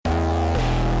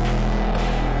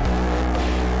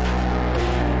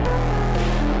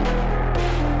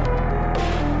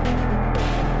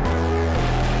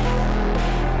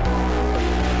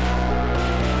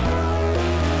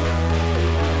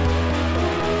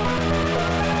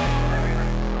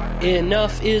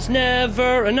Enough is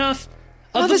never enough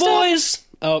of the boys.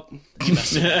 Oh, you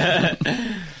messed it up.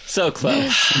 So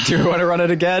close. Do we want to run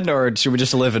it again, or should we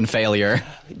just live in failure?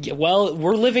 Yeah, well,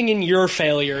 we're living in your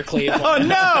failure,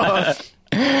 Cleveland. Oh,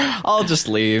 no! I'll just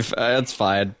leave. It's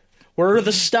fine. We're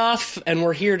the stuff, and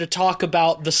we're here to talk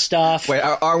about the stuff. Wait,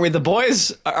 are we the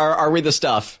boys? Are we the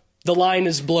stuff? The line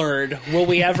is blurred. Will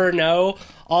we ever know?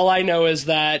 All I know is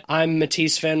that I'm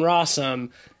Matisse Van Rossum,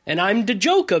 and I'm the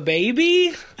Joker,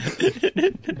 baby.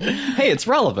 Hey, it's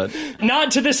relevant.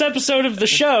 Not to this episode of the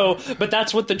show, but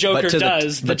that's what the Joker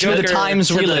does. The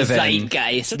times we live in.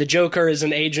 Zeitgeist. The Joker is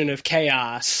an agent of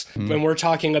chaos when we're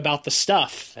talking about the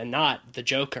stuff and not the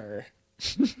Joker.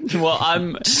 Well,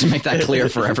 I'm Just to make that clear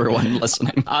for everyone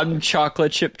listening. I'm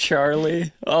Chocolate Chip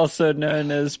Charlie, also known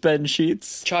as Ben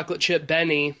Sheets. Chocolate Chip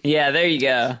Benny. Yeah, there you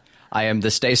go. I am the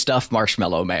Stay Stuffed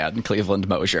Marshmallow Man, Cleveland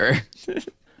Mosier.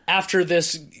 After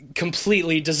this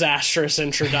completely disastrous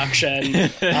introduction,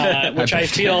 which I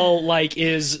feel like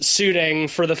is suiting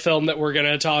for the film that we're going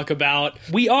to talk about,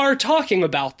 we are talking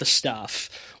about The Stuff,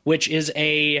 which is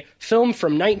a film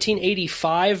from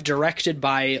 1985 directed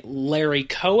by Larry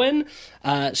Cohen,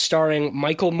 starring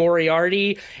Michael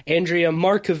Moriarty, Andrea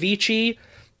Marcovici,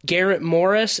 Garrett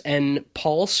Morris, and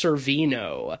Paul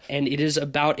Sorvino. And it is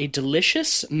about a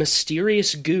delicious,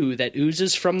 mysterious goo that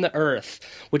oozes from the earth,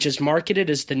 which is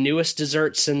marketed as the newest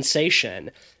dessert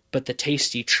sensation. But the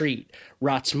tasty treat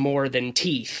rots more than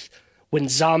teeth when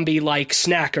zombie-like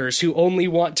snackers who only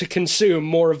want to consume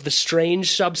more of the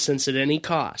strange substance at any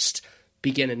cost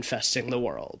begin infesting the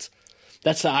world.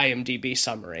 That's the IMDb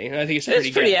summary. I think it's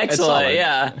pretty pretty good. excellent,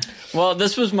 yeah. Well,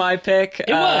 this was my pick.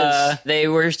 It was. They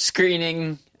were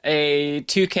screening a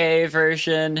 2K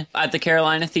version at the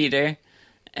Carolina Theater,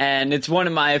 and it's one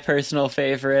of my personal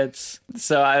favorites.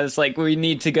 So I was like, we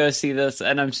need to go see this,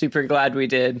 and I'm super glad we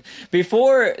did.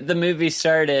 Before the movie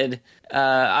started,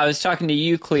 I was talking to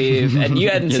you, Cleve, and you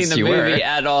hadn't Yes, seen the you movie were.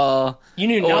 at all. You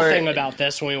knew nothing about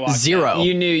this when we walked in. Zero.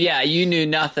 You knew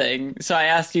nothing. So I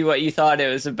asked you what you thought it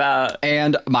was about.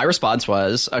 And my response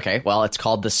was, okay, well, it's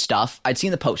called The Stuff. I'd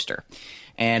seen the poster,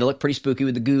 and it looked pretty spooky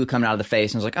with the goo coming out of the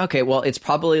face. And I was like, okay, well, it's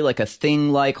probably like a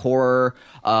thing-like horror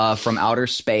from outer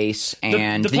space.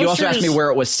 And the you also asked me posters- where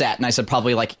it was set, and I said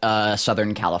probably like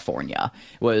Southern California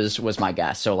was my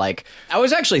guess. So like, I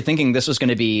was actually thinking this was going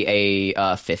to be a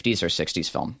 50s or 60s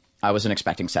film. I wasn't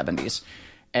expecting 70s.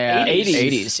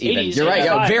 80s even. 80s, You're right.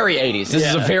 yeah. Yeah, very 80s. This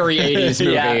is a very 80s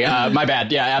movie. Yeah. My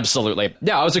bad. Yeah, absolutely.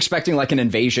 Yeah, I was expecting like an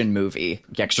invasion movie.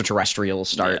 The extraterrestrials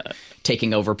start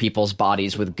taking over people's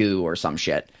bodies with goo or some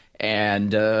shit.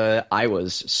 And I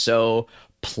was so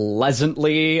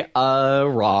pleasantly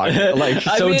wrong. Like,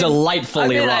 so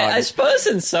delightfully wrong. I suppose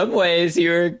in some ways you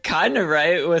were kind of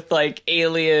right with, like,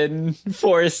 alien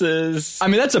forces. I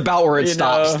mean, that's about where it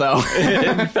stops, though.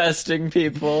 Infesting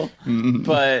people.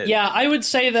 But Yeah, I would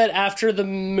say that after the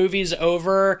movie's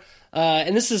over,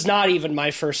 and this is not even my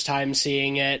first time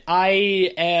seeing it,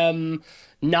 I am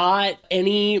not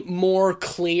any more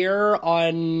clear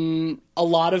on a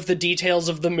lot of the details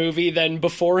of the movie than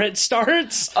before it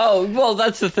starts. oh, well,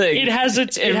 that's the thing. It has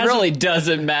It has really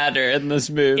doesn't matter in this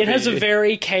movie. It has a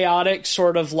very chaotic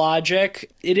sort of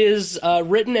logic. It is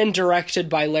written and directed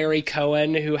by Larry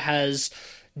Cohen, who has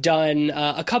done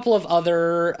a couple of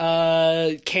other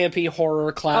campy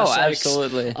horror classics. Oh,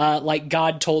 absolutely. Like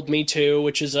God Told Me To,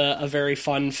 which is a very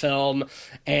fun film.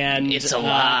 And It's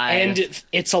Alive. And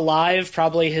It's Alive,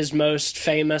 probably his most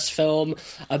famous film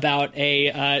about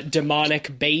a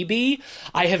demonic baby.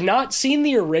 I have not seen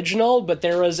the original, but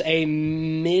there was a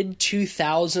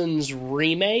mid-2000s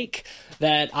remake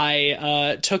that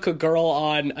I took a girl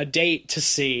on a date to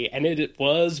see, and it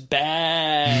was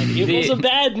bad. It was a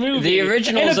bad movie. The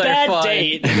originals and a are bad fun.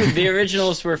 date. The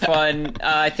originals were fun.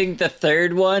 I think the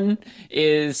third one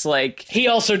is like He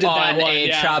also did that on one, a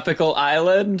yeah. tropical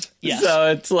island. Yes. So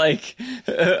it's like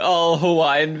all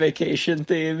Hawaiian vacation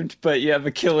themed, but you have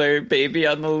a killer baby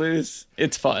on the loose.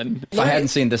 It's fun. If I hadn't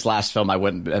seen this last film, I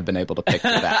wouldn't have been able to pick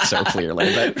that so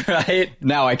clearly. But Right?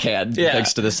 now I can, Yeah.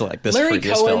 thanks to this Larry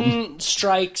previous Cohen film.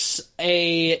 strikes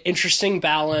a interesting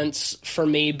balance for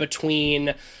me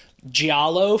between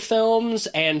giallo films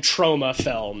and trauma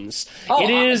films. Oh, it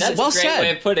is that's well a great said.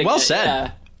 way of putting Well it. said.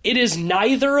 Yeah. It is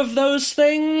neither of those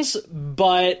things,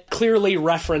 but clearly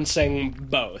referencing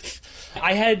both.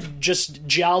 I had just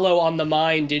Giallo on the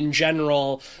mind in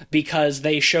general because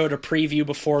they showed a preview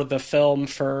before the film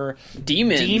for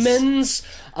Demons,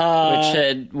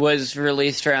 which was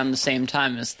released around the same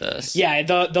time as this. Yeah,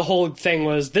 the whole thing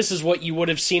was, this is what you would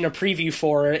have seen a preview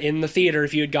for in the theater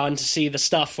if you had gone to see the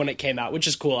stuff when it came out, which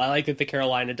is cool. I like that the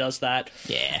Carolina does that.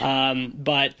 Yeah.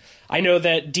 But I know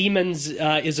that Demons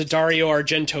is a Dario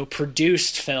Argento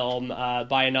produced film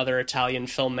by another Italian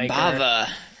filmmaker. Bava.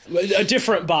 A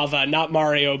different Bava, not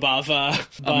Mario Bava.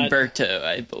 But Umberto,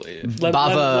 I believe.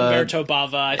 Bava. Umberto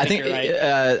Bava, I think you're right.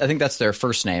 I think that's their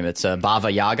first name. It's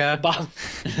Bava Yaga.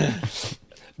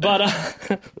 But,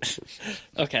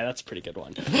 okay, that's a pretty good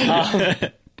one.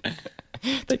 Thank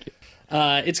you.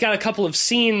 It's got a couple of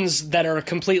scenes that are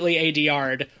completely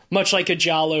ADR'd, much like a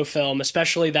Giallo film,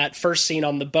 especially that first scene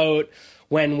on the boat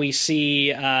when we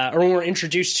see, or when we're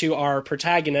introduced to our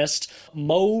protagonist,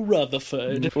 Mo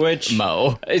Rutherford. Which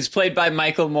is played by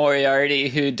Michael Moriarty,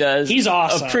 who does He's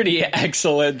awesome. a pretty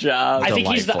excellent job. I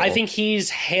think he's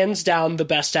hands down the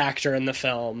best actor in the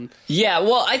film. Yeah,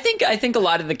 well, I think a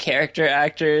lot of the character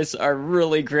actors are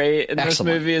really great in this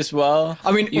movie as well.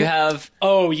 I mean, you have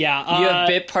you have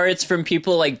bit parts from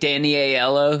people like Danny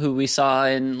Aiello, who we saw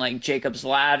in like Jacob's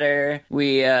Ladder.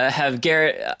 We have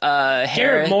Garrett Morris.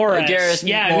 Garrett Morris.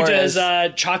 Who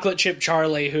does Chocolate Chip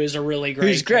Charlie, who is a really great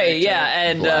Who's great, character. yeah.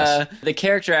 And the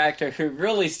character actor who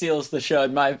really steals the show,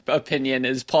 in my opinion,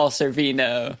 is Paul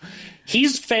Sorvino.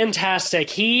 He's fantastic.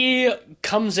 He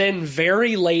comes in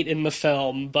very late in the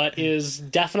film, but is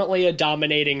definitely a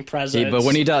dominating presence. But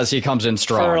when he does, he comes in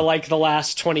strong. For like the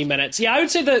last 20 minutes. Yeah, I would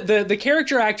say that the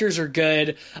character actors are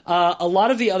good. A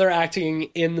lot of the other acting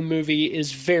in the movie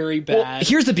is very bad. Well,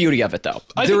 here's the beauty of it, though.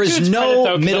 There is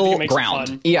no middle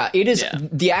ground. Yeah, it is. Yeah.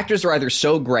 The actors are either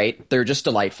so great, they're just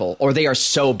delightful, or they are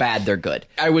so bad, they're good.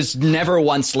 I was never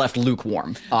once left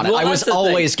lukewarm on it. I was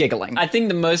always giggling. I think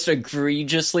the most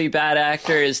egregiously bad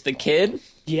actor is the kid.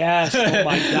 Yes, oh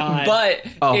my god! But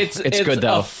it's good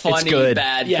though. A funny, it's good.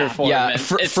 Bad performance.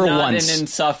 Yeah, it's for not once. an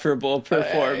insufferable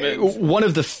performance. One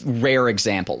of the rare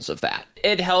examples of that.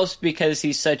 It helps because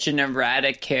he's such an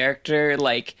erratic character.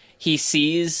 Like, he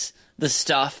sees the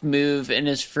stuff move in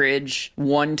his fridge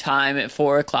one time at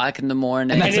 4:00 in the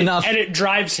morning. And that's enough. And it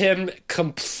drives him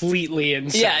completely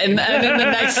insane. Yeah, and in the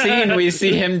next scene, we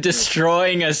see him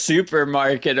destroying a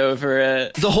supermarket over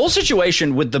it. The whole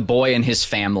situation with the boy and his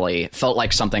family felt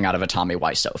like something out of a Tommy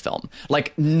Wiseau film.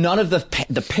 Like, none of the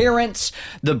parents,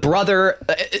 the brother,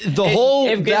 that whole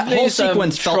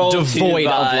sequence felt devoid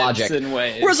of logic.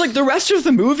 Whereas, like, the rest of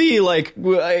the movie, like,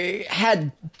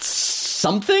 had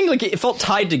something, like, it felt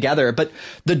tied together, but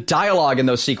the dialogue in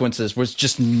those sequences was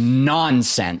just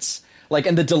nonsense. Like,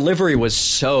 and the delivery was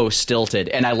so stilted,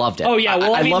 and I loved it. Oh, yeah,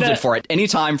 well, I loved it for it.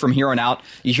 Anytime from here on out,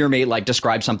 you hear me, like,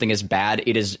 describe something as bad,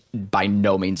 it is by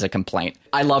no means a complaint.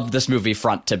 I loved this movie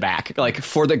front to back, like,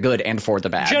 for the good and for the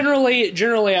bad.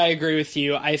 Generally, I agree with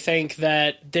you. I think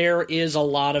that there is a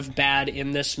lot of bad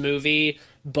in this movie,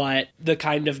 but the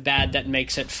kind of bad that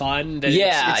makes it fun.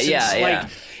 That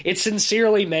it's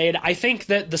sincerely made. I think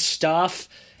that the stuff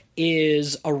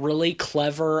is a really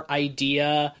clever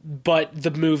idea, but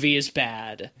the movie is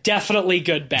bad. Definitely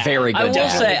good bad. Very good.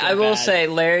 I will say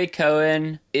Larry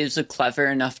Cohen is a clever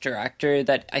enough director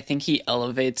that I think he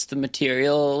elevates the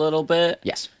material a little bit.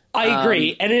 Yes. I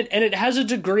agree, and it has a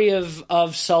degree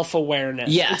of self-awareness.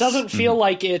 Yes. It doesn't feel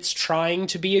like it's trying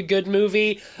to be a good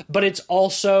movie, but it's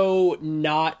also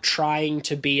not trying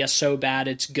to be a so bad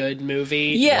it's good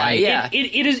movie. Yeah, right? Yeah.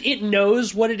 It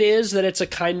knows what it is, that it's a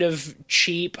kind of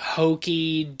cheap,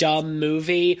 hokey, dumb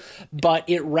movie, but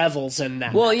it revels in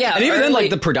that. Well, yeah, and even then,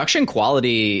 like, the production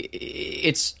quality,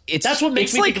 it's that's what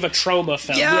makes me think of a Trauma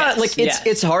film. Yeah, like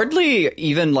it's hardly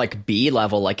even like B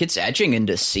level. Like, it's edging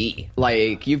into C.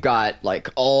 Like, you've got like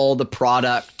all the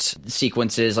product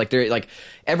sequences, like they're like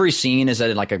every scene is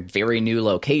at like a very new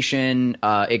location.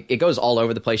 It goes all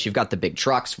over the place. You've got the big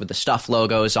trucks with the stuff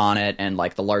logos on it and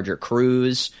like the larger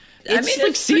crews. It's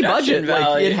like C budget.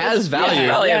 Like, it has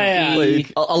value.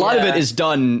 Like, a lot of it is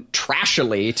done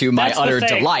trashily to my utter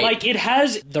delight. Like, it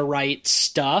has the right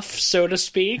stuff, so to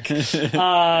speak,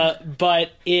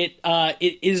 but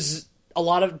it is a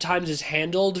lot of times is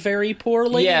handled very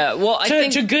poorly. Yeah, well, I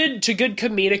think to good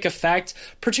comedic effect.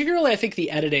 Particularly, I think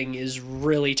the editing is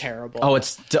really terrible. Oh,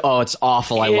 it's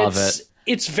awful. I love it.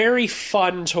 It's very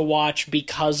fun to watch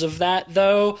because of that,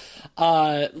 though.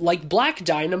 Like, Black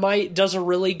Dynamite does a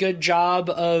really good job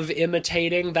of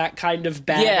imitating that kind of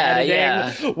bad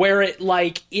editing, where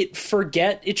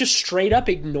it just straight up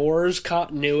ignores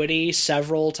continuity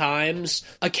several times.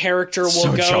 A character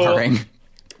will go. Jarring.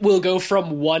 will go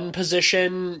from one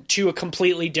position to a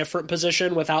completely different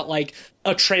position without like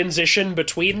a transition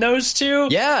between those two.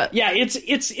 Yeah.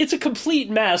 It's a complete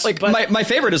mess. Like but my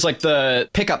favorite is like the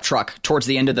pickup truck towards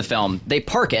the end of the film. They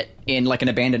park it in like an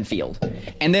abandoned field.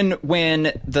 And then when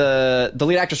the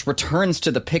lead actress returns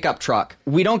to the pickup truck,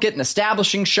 we don't get an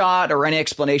establishing shot or any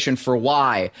explanation for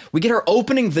why. We get her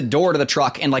opening the door to the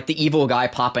truck and like the evil guy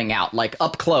popping out like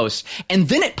up close. And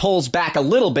then it pulls back a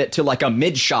little bit to like a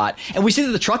mid shot. And we see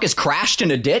that the truck is crashed in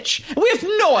a ditch. And we have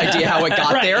no idea how it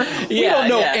got Right. there. We don't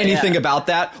know anything about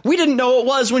that. We didn't know it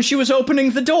was when she was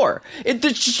opening the door.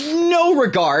 There's just no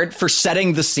regard for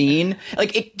setting the scene.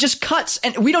 Like, it just cuts,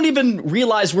 and we don't even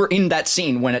realize we're in that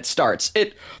scene when it starts.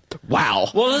 Wow.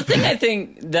 Well, the thing I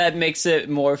think that makes it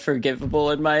more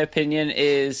forgivable, in my opinion,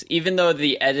 is even though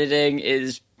the editing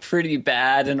is pretty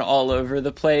bad and all over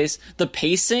the place, the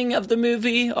pacing of the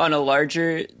movie on a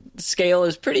larger scale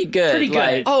is pretty good. Pretty good.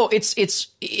 Like, Oh,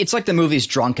 it's like the movie's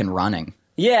Drunk and Running.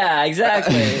 yeah,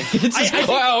 exactly. It's just,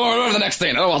 well, what was the next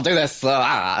thing? Oh, I'll do this.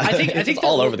 I think it's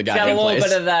all over the Got a goddamn little place.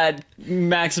 bit of that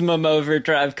maximum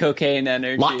overdrive cocaine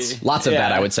energy. Lots of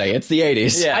that, I would say. It's the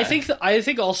 80s. Yeah. I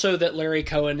think also that Larry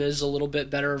Cohen is a little bit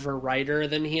better of a writer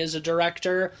than he is a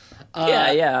director.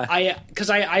 Yeah.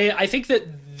 I think that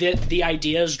the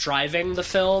ideas driving the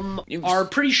film are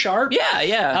pretty sharp.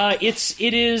 Yeah.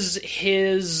 It is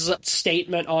his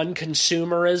statement on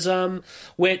consumerism,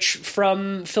 which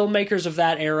from filmmakers of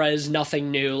that era is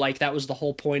nothing new. Like, that was the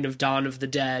whole point of Dawn of the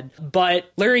Dead.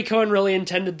 But Larry Cohen really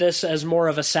intended this as more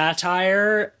of a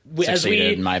satire.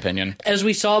 Succeeded, in my opinion. As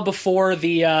we saw before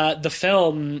the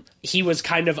film, he was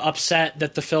kind of upset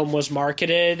that the film was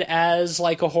marketed as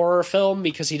like a horror film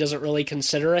because he doesn't really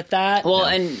consider it that. Well,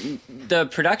 and the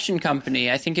production company,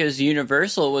 I think it was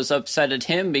Universal, was upset at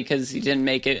him because he didn't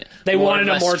make it. They wanted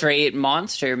of a more straight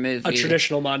monster movie, a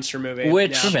traditional monster movie,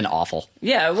 Which- It would have been awful.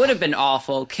 Yeah, it would have been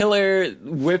awful. Killer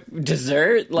whip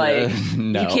dessert, like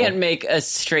no. you can't make a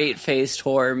straight faced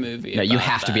horror movie. No, you about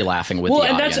have to that. be laughing with well, the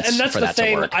and audience that's for the that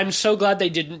thing. to work. I'm so glad they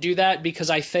didn't do that because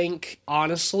I think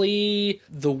honestly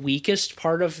the weakest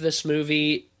part of this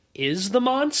movie is the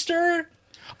monster.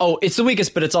 Oh, it's the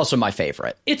weakest, but it's also my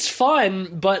favorite. It's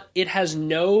fun, but it has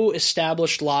no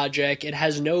established logic. It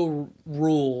has no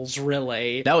rules,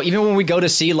 really. No, even when we go to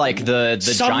see like the giant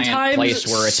Sometimes place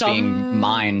where it's being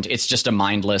mined, it's just a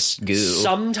mindless goo.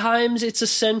 Sometimes it's a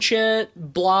sentient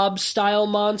blob-style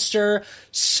monster.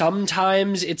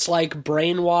 Sometimes it's like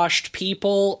brainwashed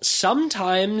people.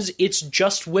 Sometimes it's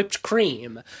just whipped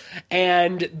cream.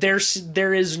 And there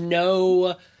is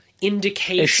no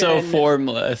indication. It's so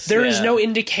formless. There is yeah. no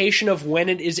indication of when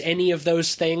it is any of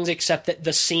those things except that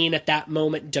the scene at that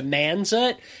moment demands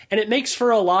it, and it makes for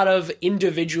a lot of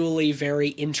individually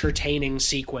very entertaining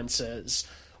sequences,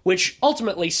 which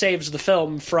ultimately saves the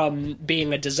film from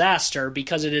being a disaster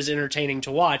because it is entertaining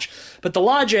to watch. But the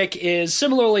logic is,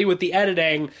 similarly with the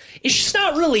editing, it's just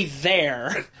not really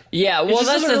there. Yeah, well, just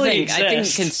that's the doesn't really thing. I think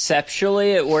exist.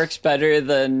 conceptually it works better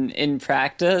than in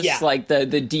practice, Yeah. like the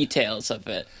details of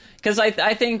it. Because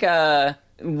I think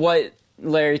what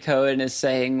Larry Cohen is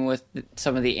saying with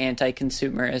some of the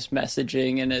anti-consumerist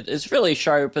messaging in it is really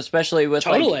sharp, especially with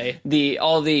Totally. like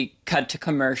all the cut to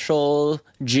commercial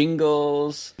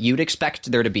jingles. You'd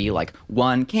expect there to be like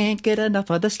one can't get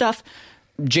enough of the stuff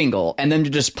jingle, and then to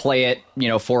just play it,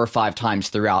 4 or 5 times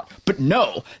throughout. But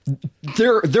no,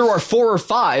 there are 4 or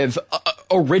 5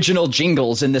 original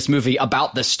jingles in this movie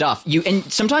about this stuff. And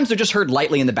sometimes they're just heard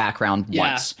lightly in the background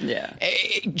once. Yeah.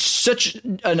 Such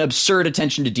an absurd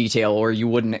attention to detail, or you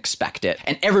wouldn't expect it.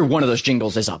 And every one of those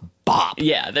jingles is a bop.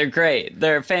 Yeah, they're great.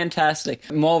 They're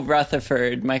fantastic. Mole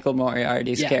Rutherford, Michael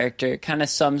Moriarty's Yeah. character, kind of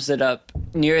sums it up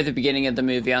near the beginning of the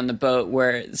movie on the boat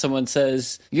where someone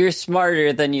says, "You're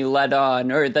smarter than you let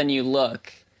on or than you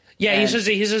look." Yeah, And- he says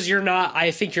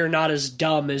I think you're not as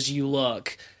dumb as you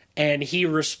look. And he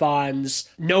responds,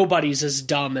 nobody's as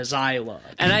dumb as I look.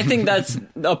 And I think that's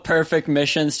a perfect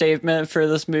mission statement for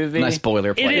this movie. Nice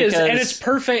boilerplate. It is, and Because- it's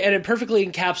perfect, and it perfectly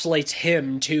encapsulates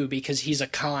him, too, because he's a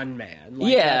con man.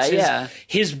 Like, Yeah, that's yeah.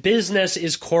 His business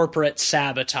is corporate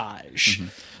sabotage.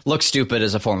 Look stupid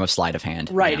as a form of sleight of hand.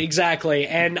 Right, Yeah. exactly.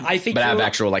 And I think But have you're-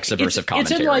 actual, like, subversive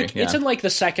it's in commentary, like yeah. it's in like the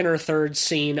second or third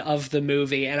scene of the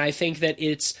movie, and I think that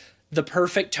it's the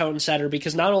perfect tone setter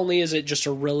because not only is it just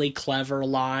a really clever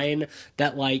line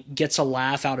that like gets a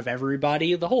laugh out of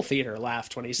everybody, the whole theater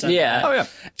laughed when he said Yeah. that. Oh, yeah.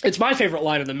 It's my favorite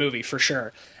line of the movie for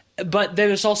sure. But then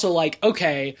it's also like,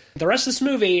 okay, the rest of this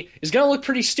movie is going to look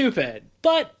pretty stupid,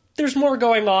 but there's more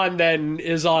going on than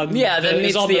is on than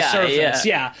meets the eye, surface.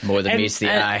 yeah. More than meets the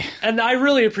eye. And I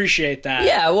really appreciate that.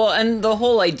 Yeah, well, and the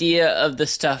whole idea of the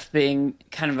stuff being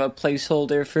kind of a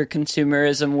placeholder for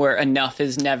consumerism where enough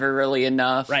is never really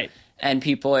enough. Right. And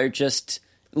people are just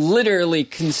literally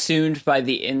consumed by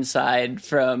the inside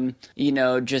from,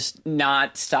 just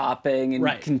not stopping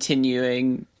and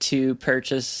continuing to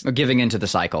purchase. Or giving into the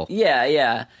cycle.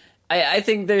 Yeah. I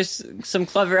think there's some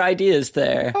clever ideas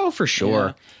there. Oh, for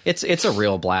sure. Yeah. It's a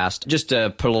real blast. Just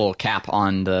to put a little cap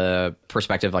on the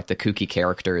perspective, like the kooky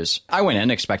characters, I went in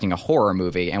expecting a horror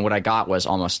movie, and what I got was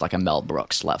almost like a Mel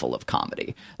Brooks level of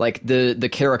comedy. Like the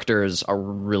characters are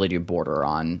really do border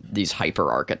on these hyper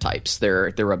archetypes.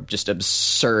 They're just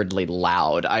absurdly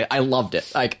loud. I loved it.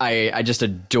 Like I just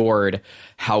adored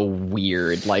how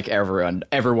weird like everyone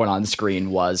on screen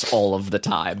was all of the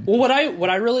time. Well, what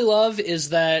I really love is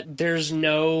that there's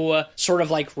no sort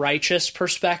of like righteous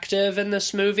perspective in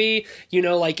this movie.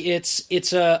 Like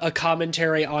it's a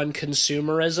commentary on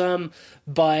consumerism,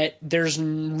 but there's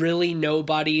really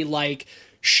nobody like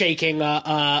shaking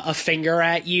a finger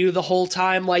at you the whole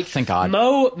time. Like, thank God.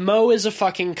 Mo is a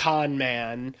fucking con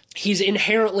man. He's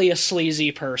inherently a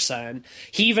sleazy person.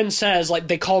 He even says, like,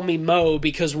 they call me Mo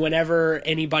because whenever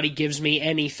anybody gives me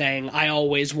anything, I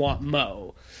always want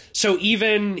Mo. So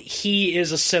even he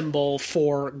is a symbol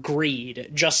for greed,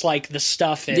 just like the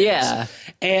stuff is. Yeah.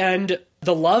 And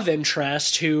the love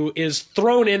interest, who is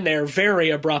thrown in there very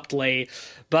abruptly,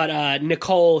 but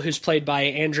Nicole, who's played by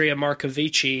Andrea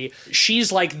Marcovici,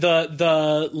 she's like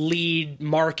the lead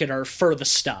marketer for the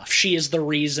stuff. She is the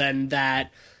reason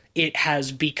that it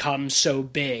has become so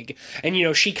big.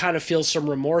 And, she kind of feels some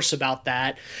remorse about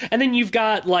that. And then you've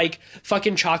got, like,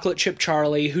 fucking Chocolate Chip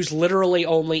Charlie, who's literally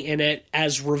only in it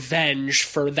as revenge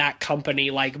for that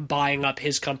company, like, buying up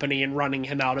his company and running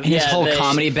him out of his whole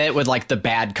comedy bit with, like, the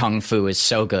bad kung fu is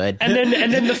so good. And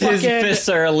then the fucking... His fists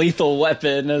are a lethal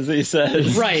weapon, as he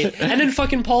says. Right. And then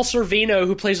fucking Paul Sorvino,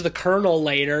 who plays the Colonel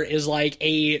later, is, like,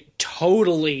 a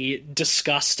totally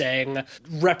disgusting,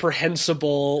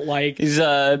 reprehensible, like... He's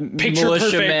a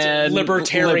militiaman,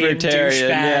 libertarian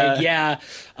douchebag. Yeah.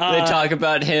 They talk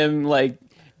about him like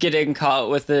getting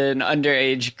caught with an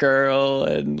underage girl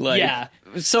and like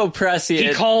so prescient.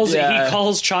 He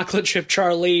calls Chocolate Chip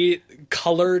Charlie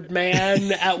colored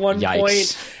man at one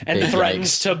point and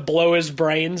threatens to blow his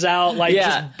brains out, like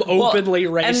just openly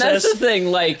racist. And that's the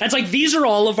thing, like it's like these are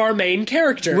all of our main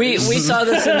characters. We saw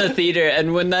this in the theater,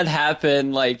 and when that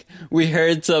happened, like we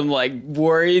heard some like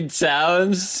worried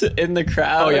sounds in the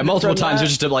crowd. Oh yeah, multiple times.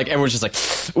 It's just like everyone's just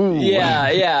like, ooh.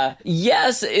 Yeah.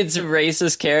 Yes, it's a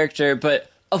racist character, but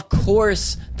of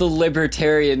course the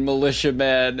libertarian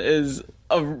militiaman is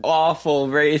an awful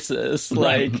racist.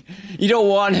 Like, you don't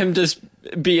want him to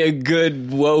be a good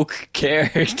woke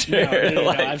character.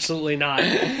 No, absolutely not.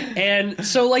 And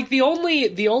so, like, the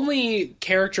only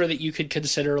character that you could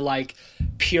consider like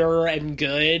pure and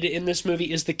good in this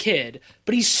movie is the kid,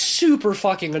 but he's super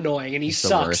fucking annoying and he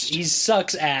sucks. He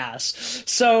sucks ass.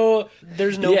 So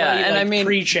there's nobody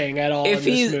preaching at all. If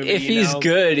he's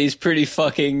good, he's pretty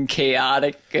fucking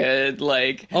chaotic good.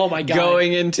 Like, oh my God,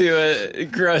 going into a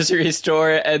grocery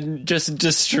store and just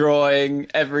destroying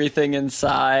everything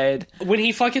inside. When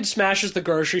he fucking smashes the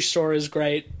grocery store is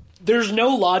great. There's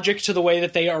no logic to the way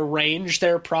that they arrange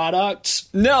their products.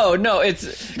 No,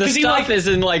 it's the stuff is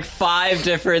in like 5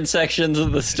 different sections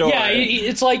of the store. Yeah,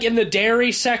 it's like in the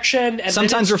dairy section, and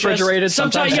sometimes refrigerated,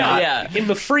 sometimes not. Yeah, in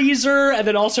the freezer, and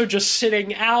then also just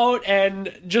sitting out,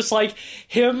 and just like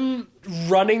him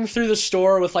running through the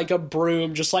store with like a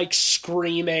broom, just like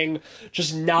screaming,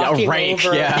 just knocking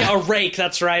over a rake,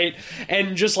 that's right,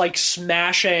 and just like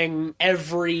smashing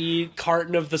every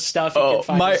carton of the stuff you can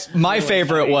find. My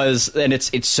favorite was, and it's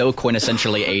so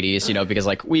quintessentially 80s, because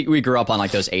like we grew up on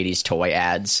like those 80s toy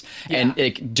ads, and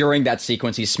during that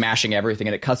sequence he's smashing everything,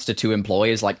 and it cuts to 2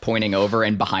 employees like pointing over,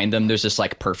 and behind them there's this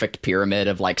like perfect pyramid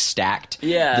of like stacked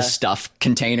the stuff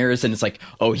containers, and it's like,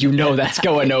 oh, that's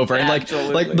going over. And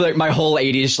like my whole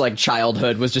 80s like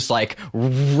childhood was just like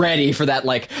ready for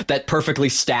that perfectly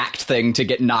stacked thing to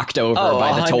get knocked over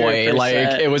by the toy. 100%.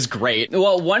 Like, it was great.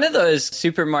 Well, one of those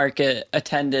supermarket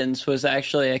attendants was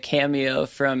actually a cameo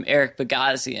from Eric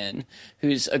Bogosian,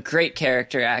 who's a great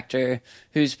character actor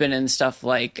who's been in stuff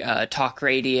like Talk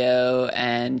Radio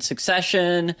and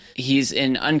Succession. He's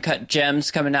in Uncut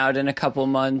Gems coming out in a couple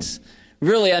months.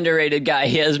 Really underrated guy.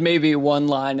 He has maybe 1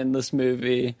 line in this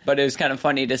movie, but it was kind of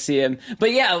funny to see him.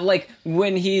 But yeah, like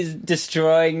when he's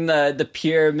destroying the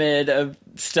pyramid of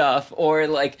stuff, or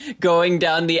like going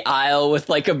down the aisle with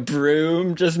like a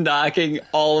broom, just knocking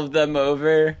all of them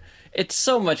over. It's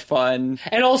so much fun.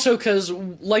 And also because,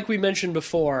 like we mentioned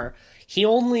before, he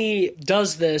only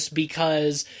does this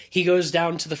because he goes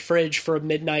down to the fridge for a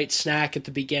midnight snack at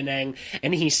the beginning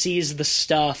and he sees the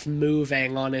stuff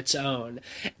moving on its own.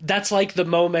 That's like the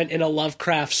moment in a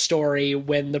Lovecraft story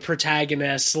when the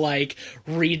protagonist, like,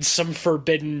 reads some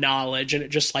forbidden knowledge and it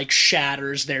just, like,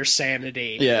 shatters their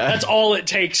sanity. Yeah. That's all it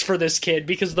takes for this kid,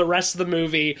 because the rest of the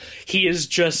movie, he is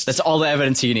just... That's all the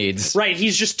evidence he needs. Right,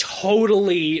 he's just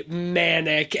totally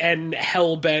manic and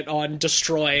hell-bent on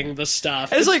destroying the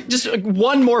stuff. It's like just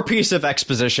one more piece of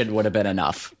exposition would have been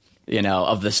enough,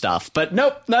 of the stuff. But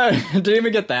nope, no, didn't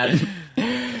even get that.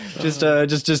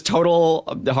 Just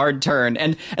total hard turn.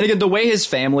 And again, the way his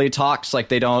family talks, like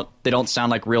they don't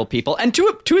sound like real people. And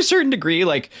to a certain degree,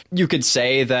 like you could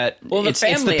say that it's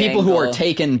the people who are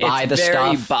taken by the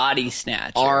very stuff body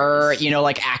snatchers are,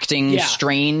 like acting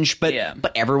strange. But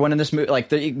everyone in this movie,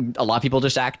 like a lot of people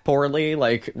just act poorly,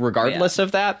 like regardless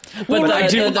of that. But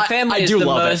the family I is do the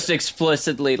love most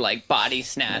explicitly like body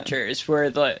snatchers, where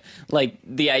the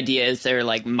idea is they're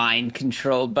like mind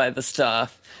controlled by the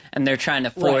stuff. And they're trying to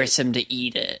force him to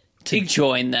eat it, to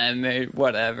join them or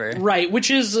whatever. Right, which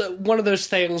is one of those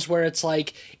things where it's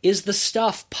like, is the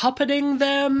stuff puppeting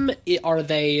them? Are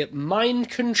they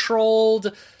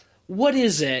mind-controlled? What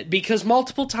is it? Because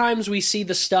multiple times we see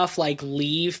the stuff, like,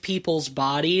 leave people's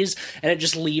bodies, and it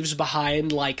just leaves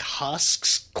behind, like,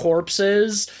 husks,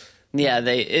 corpses. Yeah,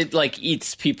 it like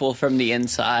eats people from the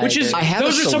inside. Which is,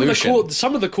 those are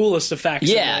some of the coolest effects.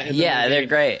 Yeah, they're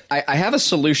great. I have a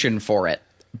solution for it.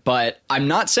 But I'm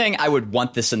not saying I would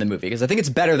want this in the movie, because I think it's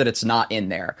better that it's not in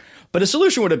there. But a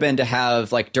solution would have been to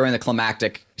have, like, during the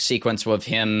climactic sequence of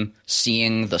him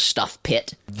seeing the stuff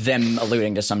pit, them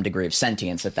alluding to some degree of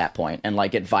sentience at that point, and,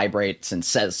 like, it vibrates and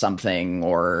says something,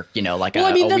 or, like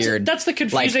a weird that's the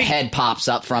confusing... like, head pops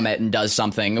up from it and does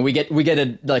something. And we get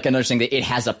another thing that it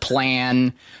has a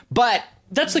plan, but...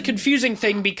 That's the confusing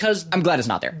thing, because I'm glad it's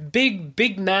not there.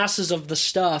 Big masses of the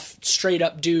stuff straight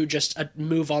up do just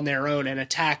move on their own and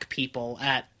attack people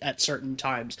at certain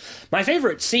times. My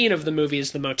favorite scene of the movie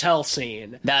is the motel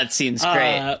scene. That scene's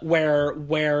great.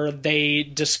 Where they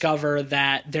discover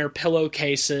that their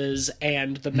pillowcases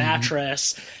and the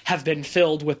mattress have been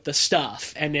filled with the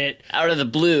stuff, and it... Out of the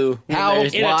blue.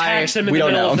 It attacks them in the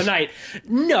middle of the night.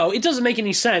 No, it doesn't make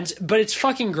any sense, but it's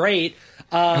fucking great.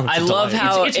 I love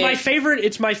how it's my favorite.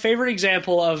 It's my favorite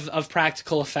example of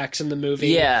practical effects in the movie.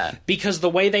 Yeah, because the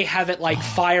way they have it like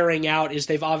firing out is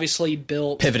they've obviously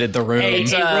pivoted the room.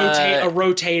 A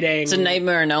rotating. It's a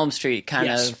Nightmare on Elm Street kind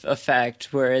of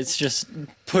effect where it's just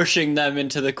pushing them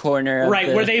into the corner.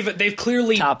 Right, where they've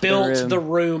clearly built the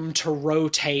room to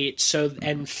rotate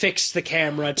and fixed the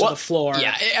camera to the floor.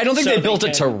 Yeah, I don't think they built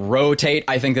it to rotate.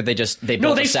 I think that they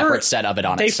built a separate set of it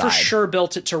on its side. They for sure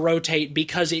built it to rotate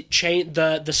because it changed.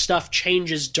 The stuff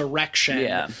changes direction.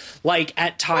 Yeah. Like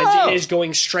at times it is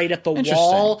going straight at the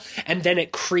wall and then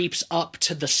it creeps up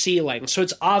to the ceiling. So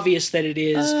it's obvious that it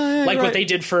is what they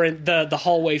did for the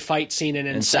hallway fight scene in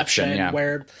Inception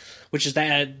which is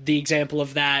the example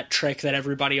of that trick that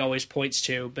everybody always points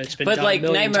to, but it's been done a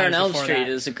million Nightmare on times Elm Street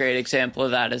is a great example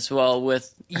of that as well,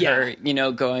 with her,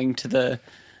 going to the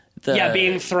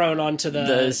being thrown onto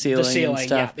the ceiling and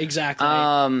stuff. Yeah, exactly.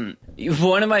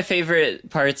 One of my favorite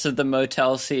parts of the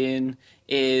motel scene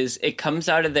is it comes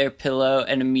out of their pillow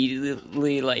and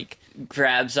immediately like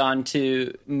grabs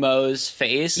onto Moe's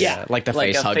face. Yeah, like the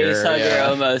face hugger. Face hugger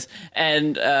almost.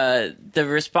 And the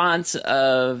response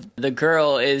of the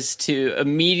girl is to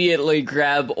immediately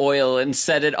grab oil and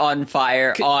set it on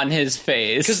fire on his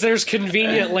face. Because there's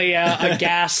conveniently a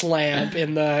gas lamp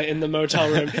in the motel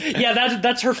room. Yeah,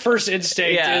 that's her first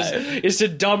instinct is to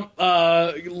dump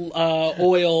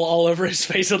oil all over his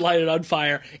face and light it on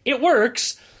fire. It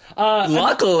works.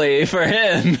 Luckily for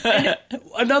him. And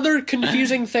another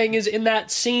confusing thing is in that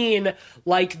scene,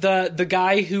 like the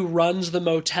guy who runs the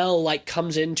motel like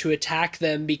comes in to attack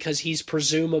them because he's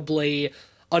presumably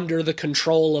under the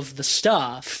control of the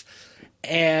stuff.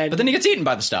 But then he gets eaten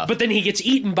by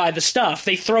the stuff.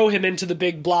 They throw him into the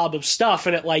big blob of stuff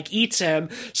and it like eats him.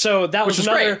 So that was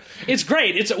another... Great. It's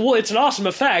great. It's an awesome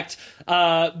effect.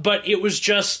 But it was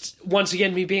just, once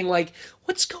again, me being like,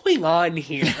 what's going on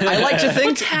here? I like to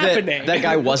think that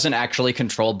guy wasn't actually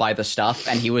controlled by the stuff,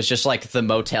 and he was just like the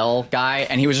motel guy,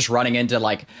 and he was just running in to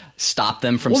like stop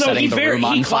them from setting the room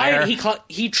on fire.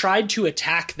 He tried to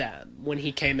attack them when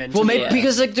he came in. Well, maybe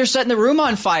because like they're setting the room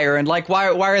on fire, and like why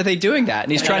are they doing that?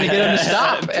 And he's trying to get him to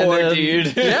stop. Poor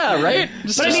dude. Yeah, right.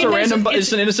 Just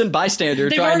an innocent bystander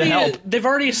trying to help. They've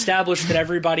already established that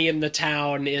everybody in the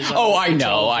town is. I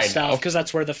know. stuff because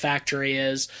that's where the factory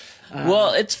is.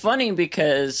 Well, it's funny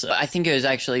because I think it was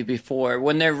actually before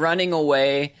when they're running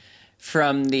away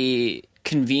from the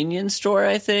convenience store,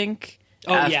 I think,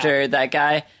 after that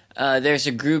guy, there's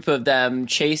a group of them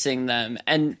chasing them.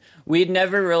 And we'd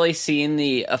never really seen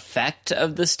the effect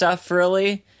of the stuff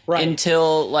really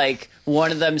until like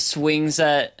one of them swings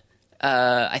at,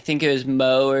 I think it was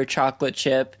Mo or Chocolate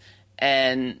Chip,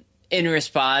 and in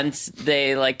response,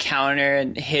 they like counter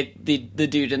and hit the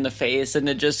dude in the face, and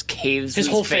it just caves his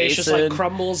whole face just like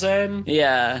crumbles in.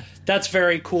 Yeah, that's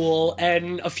very cool.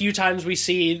 And a few times we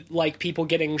see like people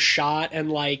getting shot,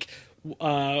 and like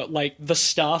the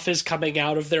stuff is coming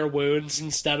out of their wounds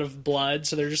instead of blood,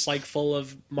 so they're just like full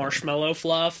of marshmallow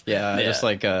fluff. Yeah. Just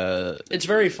like it's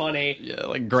very funny. Yeah,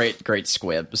 like great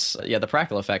squibs. Yeah, the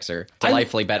practical effects are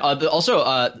delightfully bad.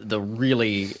 Also, the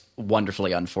really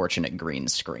wonderfully unfortunate green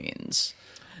screens.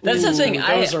 That's the thing.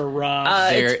 Those are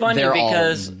rough. It's funny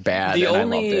because bad, the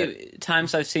only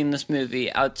times I've seen this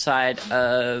movie outside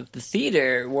of the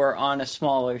theater were on a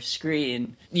smaller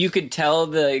screen. You could tell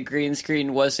the green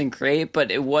screen wasn't great,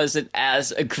 but it wasn't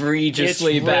as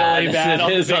egregiously bad as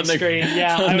it is on the screen.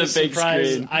 Yeah, on I was the big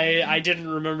surprised. screen. I didn't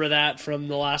remember that from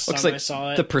the last time I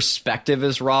saw it. The perspective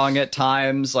is wrong at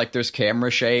times. Like there's camera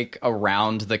shake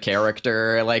around the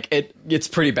character. Like it's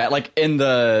pretty bad. Like in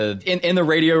the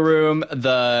radio room,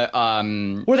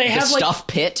 where they have stuff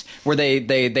pit where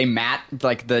they mat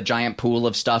like the giant pool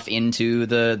of stuff into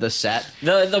the set.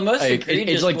 The most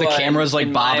egregious it's like the camera's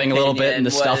like bobbing a little bit and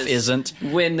the stuff isn't.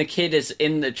 When the kid is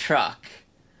in the truck.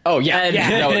 Oh yeah, and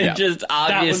it just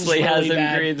obviously has some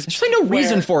green. There's like no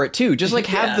reason for it too. Just like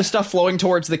have the stuff flowing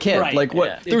towards the kid. Right. Like what?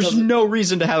 Yeah. There's no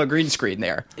reason to have a green screen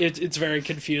there. It's very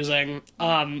confusing.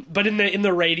 But in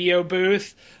the radio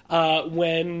booth,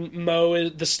 when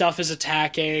the stuff is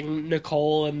attacking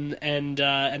Nicole and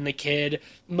the kid,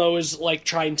 Mo is like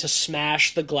trying to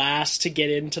smash the glass to get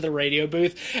into the radio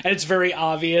booth, and it's very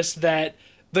obvious that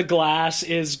the glass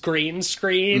is green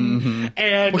screen,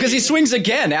 and because he swings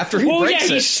again after he breaks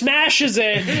it. He smashes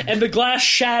it, and the glass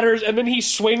shatters, and then he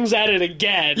swings at it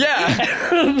again. Yeah,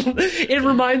 it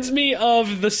reminds me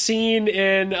of the scene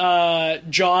in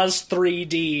Jaws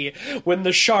 3D when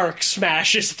the shark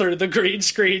smashes through the green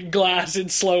screen glass in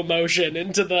slow motion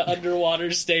into the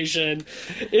underwater station.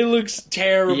 It looks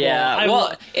terrible.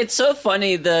 Yeah, it's so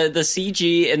funny. The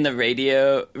CG in the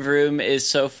radio room is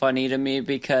so funny to me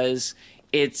because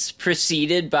it's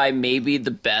preceded by maybe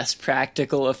the best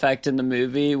practical effect in the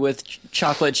movie with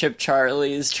Chocolate Chip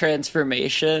Charlie's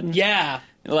transformation. Yeah.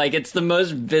 Like, it's the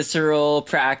most visceral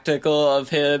practical of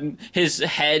him, his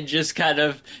head just kind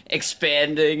of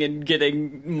expanding and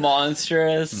getting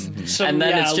monstrous. And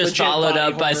then it's just followed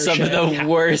up by some of the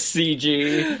worst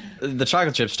CG. The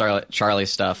Chocolate Chip Charlie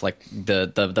stuff, like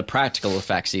the practical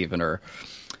effects even are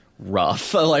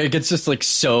rough. Like it's just like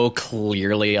so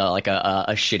clearly like a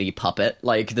shitty puppet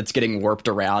like that's getting warped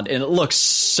around, and it looks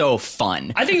so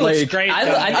fun. I think it looks great.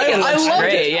 I think it looks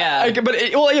great. Yeah, but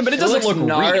it doesn't look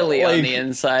gnarly real. on the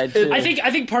inside. Too. I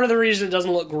think part of the reason it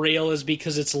doesn't look real is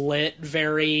because it's lit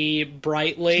very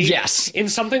brightly. Yes, in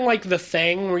something like The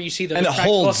Thing where you see the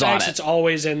practical effects, it's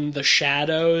always in the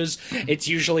shadows. It's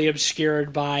usually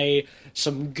obscured by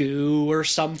some goo or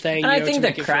something. And I think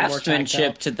the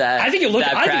craftsmanship to that. I think it looks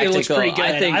pretty good.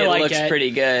 I think it looks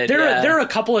pretty good. There are a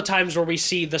couple of times where we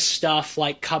see the stuff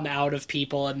like come out of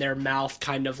people and their mouth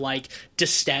kind of like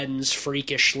distends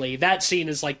freakishly. That scene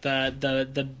is like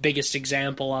the biggest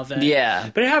example of it. Yeah,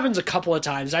 but it happens a couple of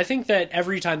times. I think that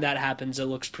every time that happens, it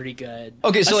looks pretty good.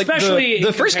 Okay, so especially like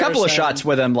the first couple of shots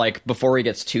with him, like before he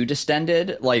gets too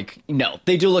distended, like no,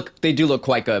 they do look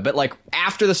quite good. But like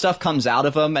after the stuff comes out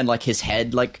of him and like his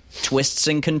head like twists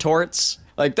and contorts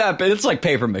like that, but it's like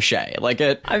paper mache. Like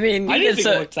it. I mean, I didn't think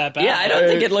it looked that bad. Yeah, I don't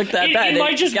think it looked that bad. It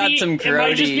might just got some grody. It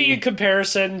might just be a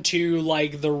comparison to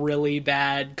like the really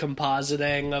bad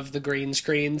compositing of the green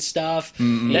screen stuff.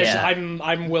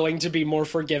 I'm willing to be more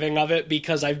forgiving of it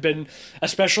because I've been,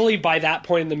 especially by that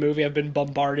point in the movie, I've been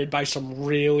bombarded by some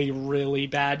really, really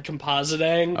bad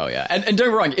compositing. Oh yeah, and don't get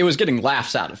me wrong, it was getting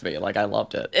laughs out of me. Like I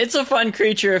loved it. It's a fun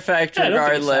creature effect,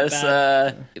 regardless.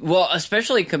 Well,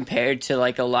 especially compared to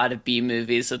like a lot of B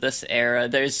movies of this era,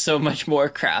 there's so much more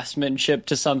craftsmanship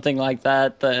to something like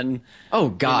that than I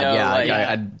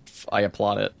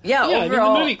applaud it. Yeah, overall, I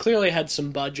mean, the movie clearly had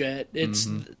some budget. It's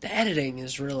the editing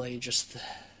is really just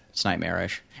It's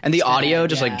nightmarish. And the audio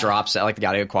just like yeah. drops out, like the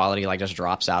audio quality like just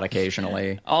drops out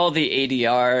occasionally. All the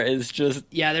ADR is just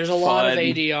Yeah, there's a lot of fun.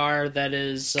 ADR that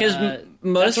is... Because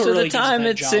most of the time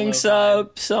it syncs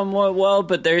up somewhat well,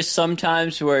 but there's some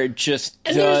times where it just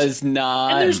does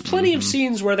not. And there's plenty of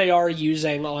scenes where they are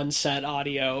using on-set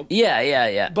audio.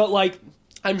 Yeah. But, like,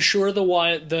 I'm sure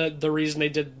the reason they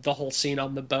did the whole scene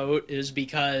on the boat is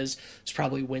because it's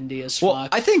probably windy as fuck. Well,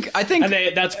 I think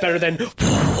and that's better than...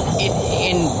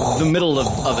 in the middle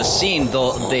of a scene,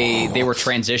 they were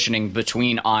transitioning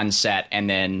between on set and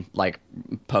then like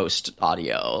post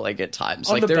audio, like at times.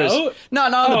 On like the there's boat?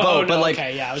 not on the boat, no, but like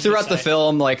okay, yeah, I was throughout gonna the say.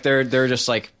 film, like they're just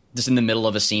like just in the middle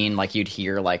of a scene, like you'd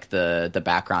hear like the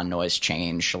background noise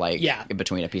change, like in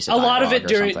between a piece of a lot of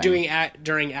dialogue it or something.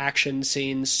 during action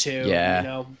scenes too. Yeah. You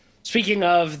know. Speaking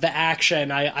of the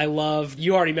action, I love.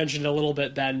 You already mentioned it a little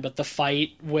bit, Ben, but the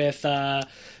fight with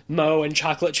Mo and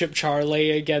Chocolate Chip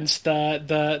Charlie against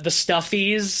the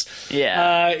Stuffies.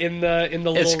 Yeah. In the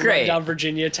little great. rundown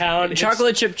Virginia town.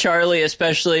 Chocolate Chip Charlie,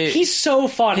 especially. He's so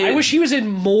fun. I wish he was in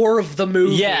more of the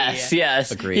movie.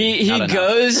 Yes. Agreed. He Not enough.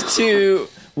 goes to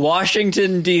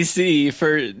Washington, D.C.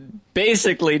 for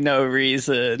basically no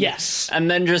reason. Yes.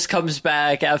 And then just comes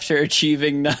back after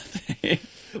achieving nothing.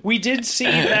 We did see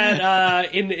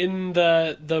that in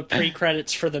the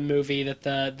pre-credits for the movie that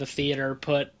the theater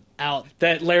put out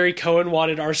that Larry Cohen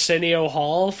wanted Arsenio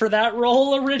Hall for that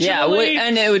role originally. Yeah,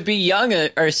 and it would be young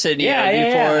Arsenio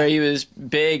before he was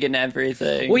big and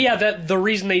everything. Well, yeah, the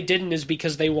reason they didn't is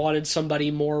because they wanted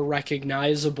somebody more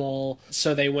recognizable,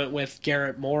 so they went with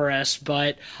Garrett Morris.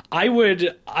 But I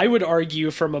would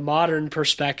argue from a modern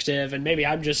perspective, and maybe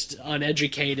I'm just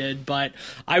uneducated, but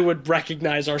I would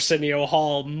recognize Arsenio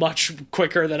Hall much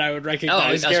quicker than I would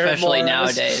recognize Garrett especially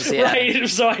Morris. nowadays, yeah. Right?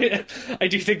 So I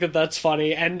do think that that's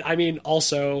funny. And I mean,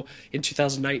 also in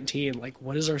 2019, like,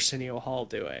 what is Arsenio Hall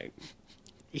doing?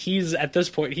 He's at this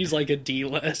point, he's like a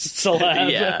D-list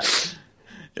celeb. Yeah.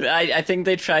 I think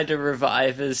they tried to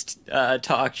revive his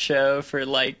talk show for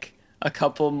like a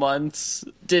couple months.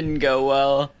 Didn't go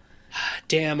well.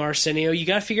 Damn, Arsenio, you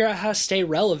gotta figure out how to stay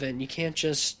relevant. You can't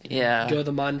just go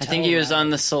the Montel I think he was route. on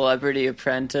The Celebrity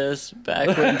Apprentice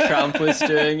back when Trump was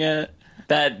doing it.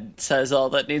 That says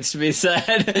all that needs to be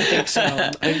said.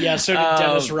 So did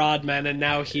Dennis Rodman, and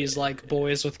now he's like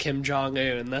boys with Kim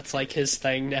Jong-un. That's like his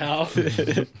thing now.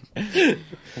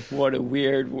 What a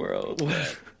weird world.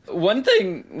 One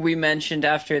thing we mentioned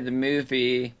after the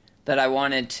movie that I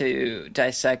wanted to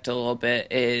dissect a little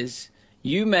bit is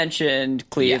you mentioned,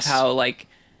 Cleve, how like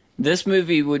this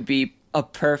movie would be a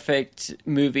perfect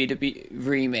movie to be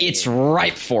remade. It's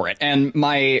ripe for it, and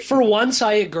for once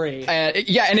I agree. And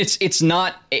it's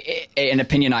not an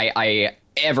opinion I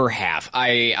ever have.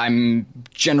 I'm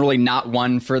generally not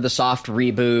one for the soft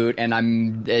reboot, and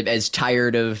I'm as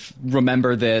tired of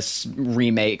Remember This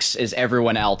remakes as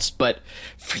everyone else. But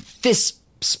for this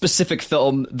specific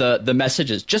film, the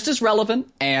message is just as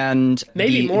relevant, and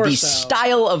maybe more the so.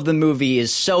 style of the movie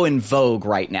is so in vogue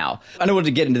right now. I know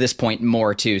to get into this point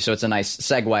more too, so it's a nice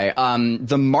segue.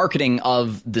 The marketing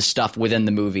of the stuff within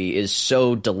the movie is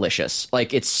so delicious.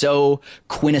 Like, it's so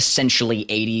quintessentially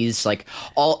 80s. Like,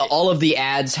 all of the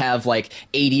ads have like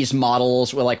 80s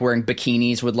models with like wearing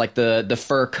bikinis with like the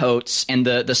fur coats, and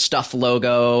the Stuff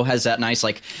logo has that nice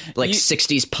like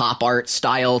 60s pop art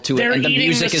style to it, and the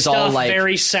music is all like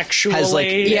very sexually, has like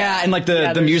and like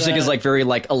the music is like very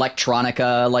like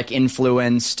electronica like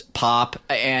influenced pop,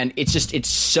 and it's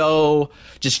so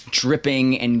just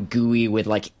dripping and gooey with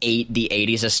like the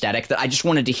 80s aesthetic that I just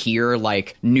wanted to hear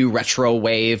like new retro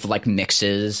wave like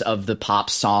mixes of the pop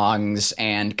songs,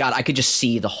 and God, I could just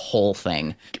see the whole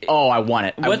thing. Oh, I want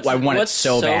it. I want it so bad. What's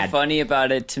so funny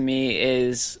about it to me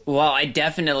is, well, I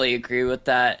definitely agree with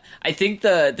that. I think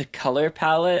the color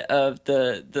palette of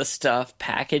the Stuff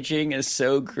packaging is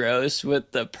so gross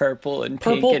with the purple, and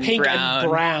pink and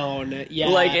brown. Yeah,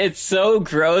 Like, it's so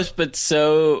gross but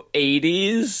so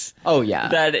 80s. Oh yeah,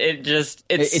 that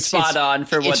it's spot on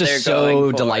for what they're just going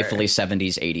so for. delightfully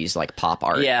 70s 80s like pop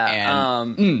art. Yeah,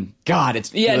 and God,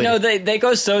 it's good. No, they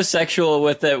go so sexual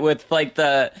with it. With like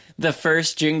the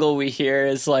first jingle we hear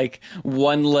is like,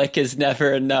 one lick is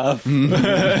never enough.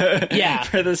 Yeah,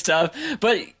 for the Stuff.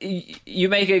 But you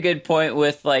make a good point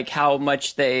with like how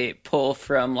much they pull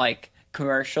from like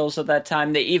commercials at that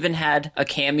time. They even had a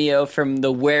cameo from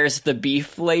the Where's the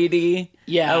Beef Lady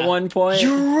Yeah. at one point.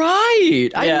 You're right.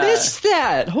 I Yeah. missed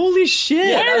that. Holy shit.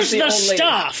 Yeah, that Where's was the the only-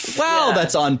 stuff? Wow, Yeah.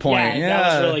 that's on point. Yeah,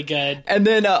 that was really good. And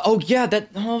then,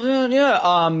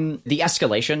 the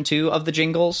escalation too of the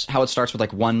jingles, how it starts with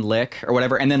like one lick or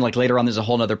whatever, and then like later on there's a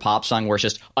whole nother pop song where it's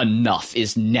just enough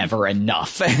is never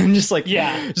enough, and just like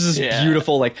just this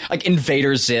beautiful like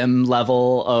Invader Zim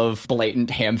level of blatant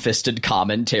ham-fisted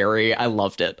commentary. I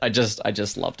loved it. I just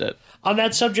loved it. On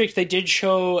that subject, they did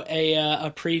show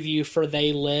a preview for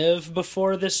They Live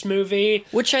before this movie.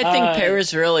 Which I think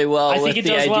pairs really well I with think it the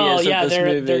does ideas well. of Yeah, this they're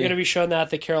movie. going to be showing that at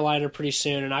the Carolina pretty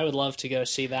soon, and I would love to go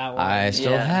see that one. I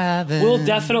still Yeah. haven't. We'll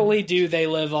definitely do They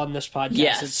Live on this podcast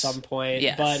Yes. at some point.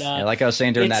 Yes. But Yeah, like I was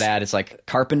saying during that it's- ad, it's like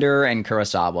Carpenter and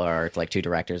Kurosawa are like two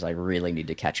directors I really need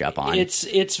to catch up on.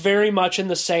 it's very much in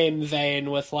the same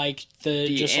vein with like the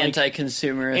just like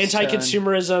anti-consumerist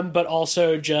anti-consumerism, but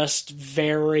also just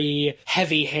very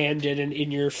heavy-handed and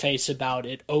in your face about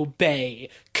it. Obey,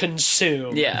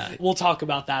 consume. Yeah. We'll talk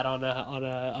about that on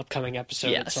a upcoming episode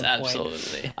at Yes, some point.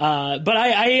 absolutely. But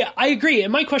I agree.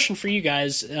 And my question for you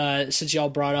guys, since y'all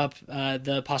brought up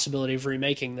the possibility of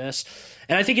remaking this,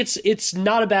 and I think it's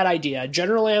not a bad idea.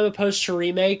 Generally, I'm opposed to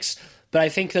remakes, but I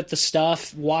think that the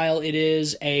stuff, while it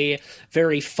is a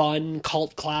very fun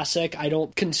cult classic, I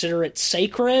don't consider it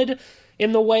sacred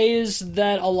in the ways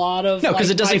that a lot of no, because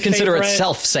like, it doesn't my consider favorite-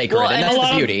 itself sacred, Well, and and that's a lot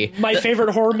the of beauty. my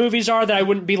favorite horror movies are that I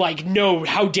wouldn't be like, no,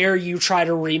 how dare you try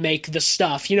to remake the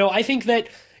stuff. You know, I think that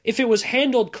if it was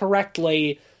handled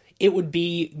correctly, it would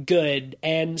be good.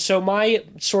 And so my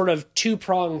sort of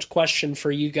two-pronged question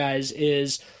for you guys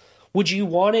is, would you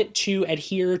want it to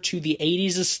adhere to the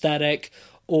 80s aesthetic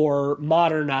or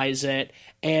modernize it?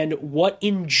 And what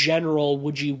in general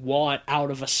would you want out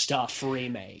of a stuff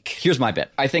remake? Here's my bit.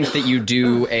 I think that you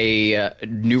do a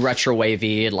new retro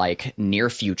wavy, like near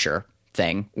future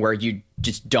thing where you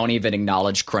just don't even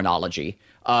acknowledge chronology.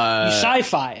 You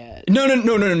sci-fi it. No,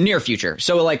 near future.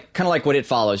 So like kind of like what It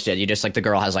Follows did. You just like the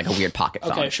girl has like a weird pocket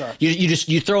phone. Okay, sure.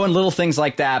 You throw in little things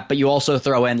like that, but you also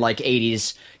throw in like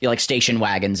 80s, like station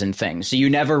wagons and things. So you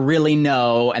never really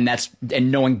know, and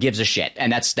no one gives a shit,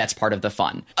 and that's part of the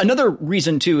fun. Another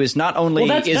reason too is not only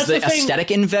Well, that's the the thing. aesthetic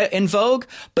in vogue,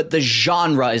 but the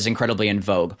genre is incredibly in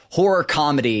vogue. Horror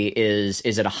comedy is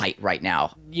at a height right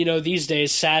now. You know, these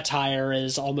days satire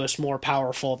is almost more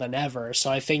powerful than ever. So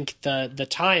I think the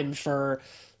time for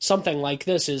something like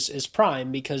this is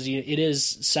prime because it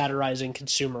is satirizing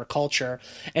consumer culture.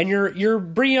 And you're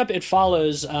bringing up It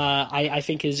Follows. I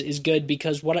think is good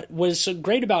because what was so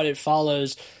great about It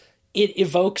Follows, it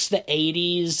evokes the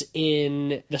 80s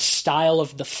in the style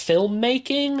of the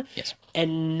filmmaking. Yes.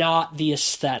 And not the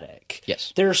aesthetic.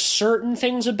 Yes. There's certain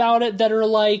things about it that are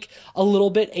like a little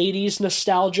bit 80s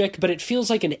nostalgic, but it feels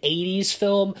like an 80s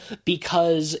film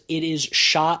because it is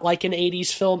shot like an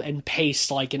 80s film and paced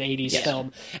like an 80s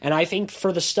film. And I think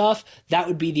for the stuff, that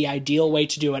would be the ideal way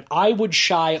to do it. I would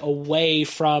shy away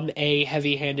from a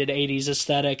heavy-handed 80s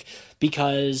aesthetic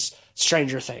because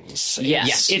Stranger Things.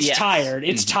 Yes. It's Yes. tired.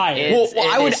 It's tired. Well, It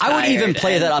I would is even tired,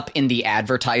 play and- that up in the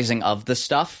advertising of the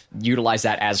stuff. Utilize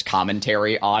that as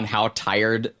commentary on how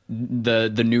tired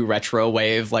the new retro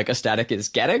wave like aesthetic is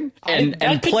getting, and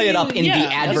that could play it be- up in yeah, the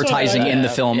that's what advertising in the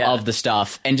film yeah. of the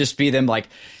stuff, and just be them like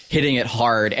hitting it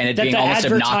hard and it That being the almost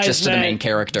obnoxious to the main advertisement-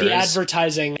 characters. The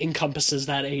advertising encompasses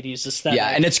that 80s aesthetic. Yeah,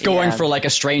 and it's going Yeah. for like a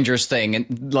Strangers thing,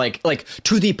 and like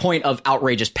to the point of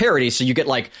outrageous parody. So you get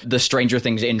like the Stranger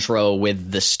Things intro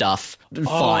with the stuff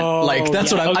font. Oh, Like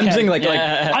that's yeah, what I'm okay. thinking. Like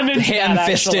I'm into that,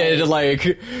 hand-fisted, actually.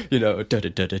 like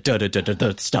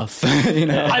stuff. You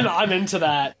know, I'm into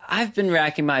that. I've been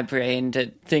racking my brain to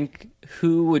think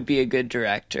who would be a good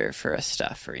director for a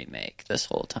stuff remake this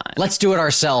whole time. let's do it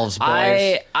ourselves,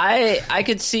 boys. I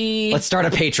could see. Let's start a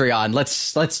Patreon.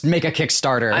 Let's make a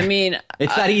Kickstarter. I mean,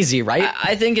 it's that easy, right?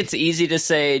 I think it's easy to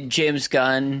say James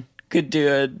Gunn could do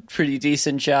a pretty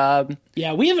decent job.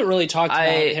 Yeah, we haven't really talked about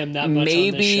him that much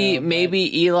on this show, but-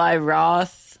 maybe Eli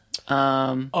Roth.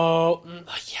 Oh,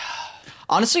 yeah.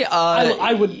 Honestly,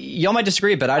 I would- Y'all might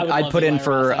disagree, but would I'd love put in Eli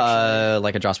for Roth,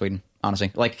 like a Joss Whedon.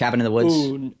 Honestly, like Cabin in the Woods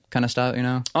Ooh. kind of stuff. You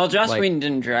know. Well, Joss Like- Whedon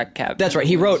didn't direct Cabin. That's right.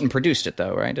 He wrote and produced it,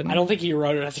 though, right? Didn't I don't think he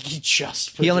wrote it. I think he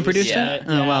just he only produced Yeah. it?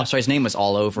 Oh, wow. So his name was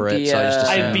all over it. The, so I just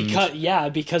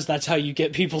assumed. because that's how you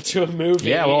get people to a movie.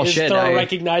 Yeah, well, is shit, throw a I-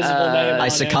 recognizable name on I it.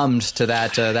 succumbed to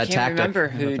that I tactic. can't remember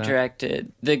How who about that?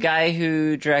 directed. The guy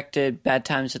who directed Bad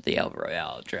Times at the El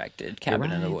Royale directed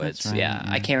Cabin in the right, Woods. that's right, Yeah,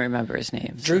 I can't remember his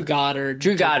name. Drew Goddard.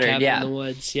 Drew did Goddard, Cabin yeah. in the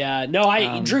Woods. Yeah.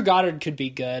 No, Drew Goddard could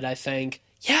be good, I think.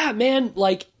 Yeah, man,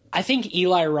 like I think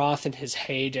Eli Roth in his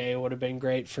heyday would have been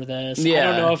great for this.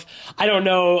 Yeah. I don't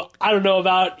know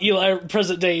about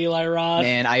present day Eli Roth.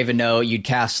 And I even know you'd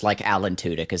cast like Alan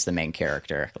Tudyk as the main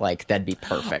character. Like that'd be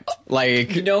perfect.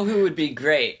 Like You know who would be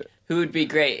great? Who would be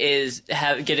great is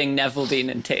getting Neville Dean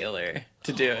and Taylor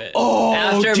to do it. Oh,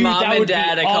 after dude, Mom that and would be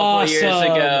Dad a couple years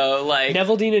awesome. ago, like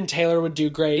Neville Dean and Taylor would do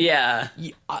great. yeah.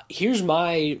 Here's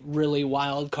my really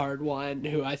wild card one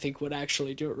who I think would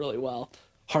actually do it really well.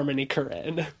 Harmony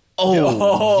Korine.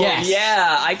 oh yes.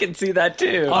 Yeah, I can see that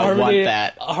too. I want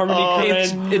that. Harmony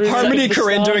Korine. it's Harmony the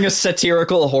Korine stuff. doing a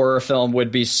satirical horror film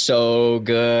would be so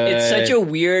good. It's such a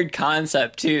weird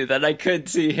concept too that I could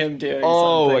see him doing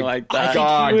Oh, something like I that. think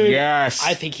God, he would- yes.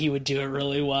 I think he would do it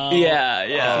really well.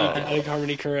 Yeah. I think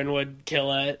Harmony Korine would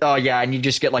kill it. Oh yeah, and you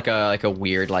just get like a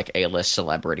weird like A-list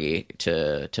celebrity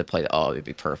to play. Oh, it'd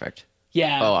be perfect.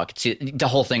 Yeah. Oh, I could see the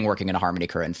whole thing working in a Harmony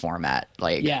Korine format.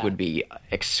 Like, Yeah. would be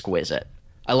exquisite.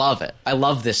 I love it. I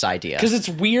love this idea. Because it's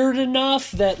weird enough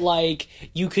that, like,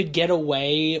 you could get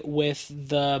away with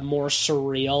the more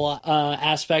surreal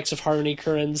aspects of Harmony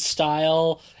Korine's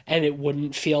style, and it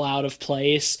wouldn't feel out of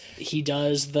place. He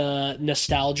does the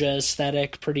nostalgia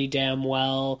aesthetic pretty damn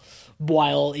well,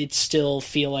 while it's still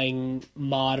feeling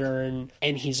modern,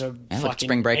 and he's a look, fucking...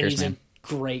 Spring Breakers, and he's man. a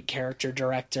great character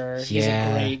director. He's Yeah.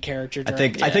 a great character I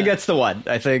director. think that's the one.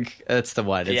 I think that's the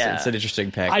one. It's an interesting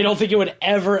pick. I don't think it would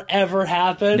ever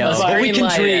happen. No, but but we can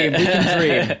Greenlight dream. it. We can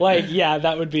dream. like, yeah,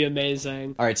 that would be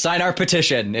amazing. All right, sign our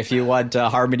petition if you want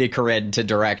Harmony Korine to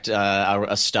direct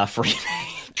a Stuff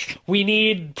remake. We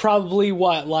need probably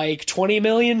what, like $20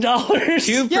 million?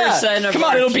 2% Yeah, of come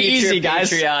on, our it'll be future easy,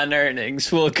 guys. Patreon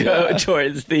earnings will go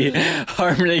towards the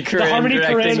Harmony Korine The Harmony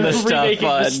directing Korine the stuff remaking the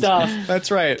fund. stuff.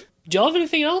 That's right. Do y'all have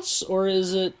anything else, or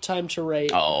is it time to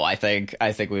rate? Oh, I think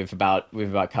we've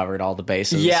about covered all the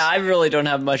bases. Yeah, I really don't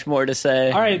have much more to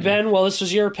say. All right, Ben. Well, this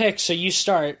was your pick, so you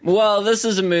start. Well, this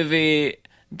is a movie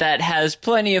that has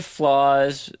plenty of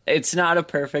flaws. It's not a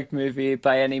perfect movie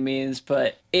by any means,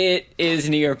 but it is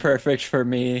near perfect for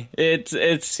me. It's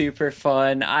super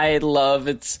fun. I love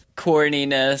its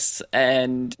corniness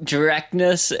and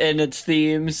directness in its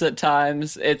themes at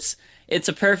times. It's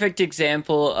a perfect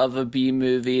example of a B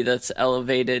movie that's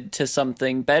elevated to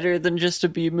something better than just a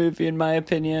B movie, in my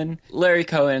opinion. Larry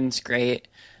Cohen's great.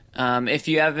 If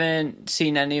you haven't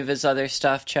seen any of his other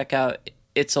stuff, check out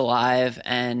It's Alive.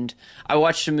 And I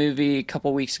watched a movie a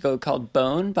couple weeks ago called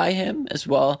Bone by him as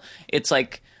well. It's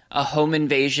like a home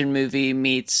invasion movie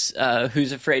meets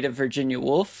Who's Afraid of Virginia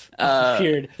Woolf.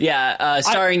 Weird. Yeah,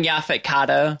 starring Yaphet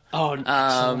Kotto. Oh,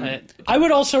 excellent. I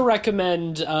would also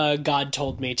recommend God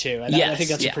Told Me To. I Yes, think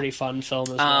that's a yeah. pretty fun film as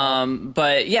well.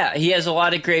 But yeah, he has a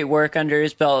lot of great work under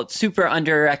his belt. Super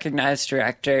under-recognized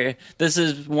director. This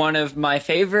is one of my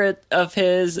favorite of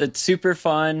his. It's super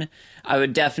fun. I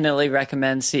would definitely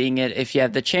recommend seeing it if you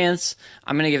have the chance.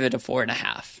 I'm going to give it a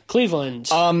 4.5. Cleveland.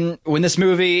 When this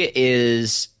movie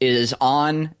is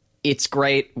on, it's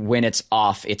great. When it's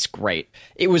off, it's great.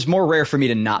 It was more rare for me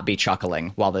to not be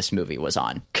chuckling while this movie was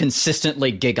on,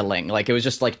 consistently giggling. Like it was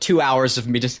just like 2 hours of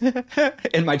me just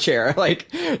in my chair, like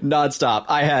nonstop.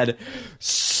 I had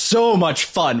so much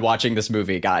fun watching this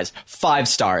movie, guys. 5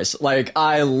 stars. Like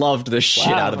I loved the shit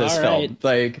Wow, out of this all film. right.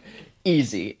 Like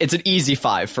easy. It's an easy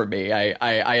 5 for me.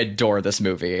 I adore this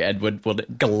movie and would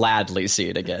gladly see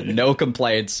it again. No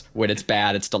complaints. When it's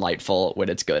bad, it's delightful. When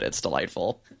it's good, it's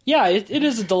delightful. Yeah, it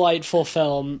is a delightful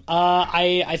film.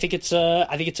 I think it's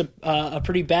a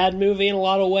pretty bad movie in a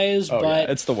lot of ways,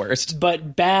 but it's the worst.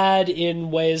 but bad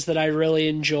in ways that I really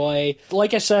enjoy.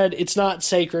 Like I said, it's not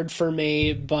sacred for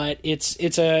me, but it's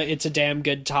a damn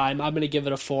good time. I'm going to give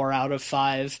it a 4 out of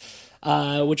 5.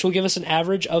 Which will give us an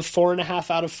average of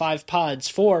 4.5 out of 5 pods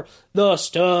for the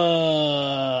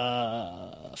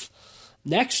stuff.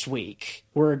 Next week,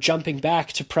 we're jumping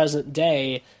back to present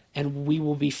day, and we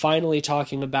will be finally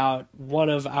talking about one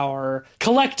of our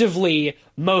collectively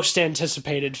most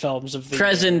anticipated films of the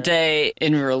Present year. day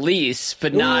in release,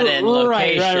 but not in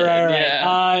location. Right.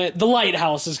 Yeah. The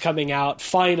Lighthouse is coming out,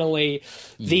 finally.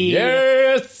 The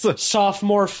Yes!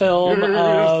 sophomore film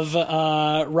of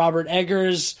Robert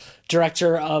Eggers,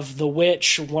 director of The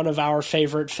Witch, one of our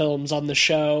favorite films on the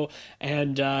show.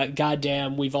 And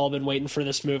goddamn, we've all been waiting for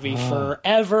this movie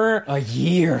forever. A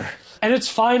year. And it's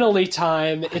finally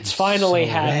time. It's finally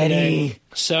so happening. ready.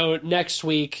 So next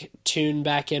week, tune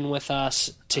back in with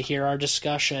us to hear our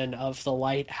discussion of The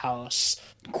Lighthouse.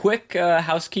 Quick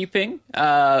housekeeping.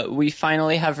 We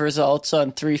finally have results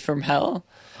on 3 from Hell.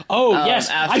 Oh, yes.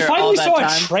 I after finally all that saw a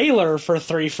time. trailer for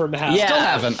Three from Hell. Yeah, Still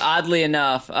haven't. Oddly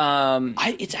enough,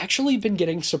 It's actually been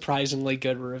getting surprisingly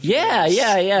good reviews.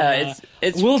 yeah.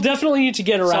 It's We'll definitely need to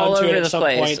get around all to over it the at some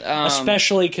place. point,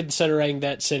 especially considering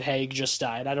that Sid Haig just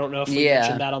died. I don't know if we Yeah.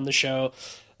 mentioned that on the show.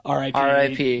 R.I.P.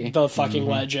 R.I.P. The fucking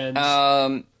legend.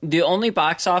 the only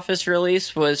box office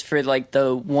release was for like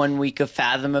the 1 week of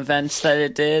Fathom events that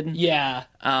it did. Yeah.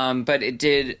 But it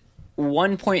did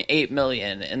 1.8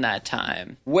 million in that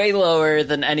time. Way lower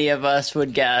than any of us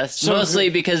would guess. So- Mostly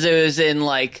because it was in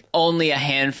like only a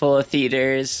handful of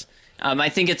theaters. I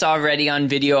think it's already on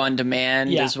video on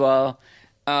demand Yeah. as well.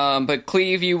 But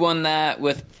Cleve, you won that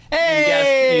with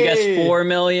Hey! you guessed 4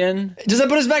 million. Does that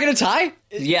put us back in a tie?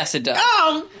 Yes, it does.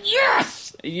 Oh,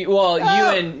 yes! You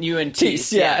and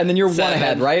Tease, Yeah, and then you're one 7.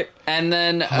 ahead, right? And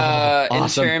then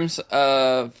awesome. in terms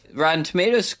of Rotten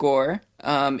Tomatoes score,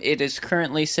 it is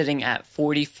currently sitting at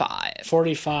 45.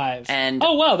 45. And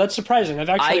oh, wow, that's surprising. I've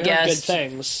actually I heard good guessed-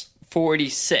 things.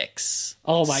 46.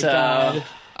 Oh, my So, God.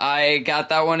 I got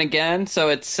that one again. So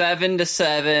it's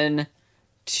 7-7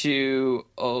 to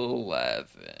 11.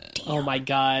 Oh, my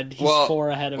God. He's Well, 4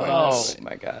 ahead of Oh us.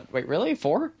 my god. Wait, really?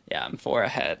 4? Yeah, I'm 4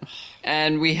 ahead.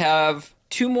 And we have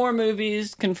 2 more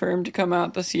movies confirmed to come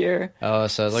out this year. Oh,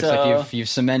 so it looks So- like you've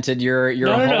cemented your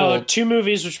No, whole... no. 2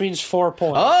 movies, which means 4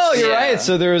 points. Oh, you're Yeah. right.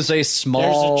 So there's a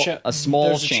small There's a small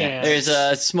there's a chance. chance. There's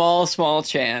a small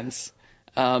chance,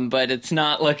 but it's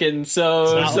not looking so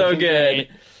It's not looking good. great.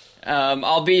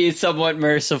 I'll be somewhat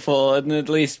merciful and at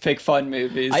least pick fun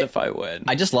movies if I win.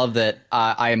 I just love that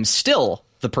I am still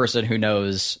the person who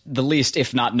knows the least,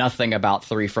 if not nothing, about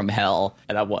Three from Hell.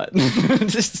 And I what?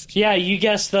 Just- Yeah, you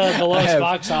guessed the lowest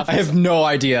box office. I have no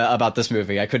idea about this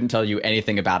movie. I couldn't tell you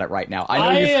anything about it right now.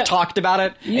 I know you've talked about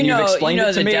it and you've explained you know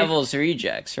it to the me. Devil's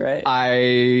Rejects, right?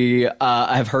 I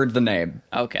have heard the name.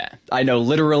 Okay. I know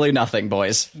literally nothing,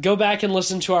 boys. Go back and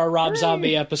listen to our Rob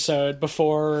Zombie episode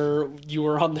before you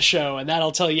were on the show, and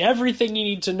that'll tell you everything you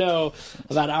need to know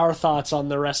about our thoughts on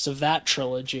the rest of that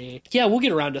trilogy. Yeah, we'll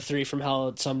get around to Three from Hell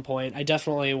at some point. I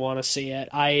definitely want to see it.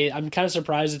 I'm kind of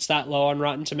surprised it's that low on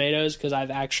Rotten Tomatoes because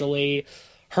I've actually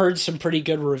heard some pretty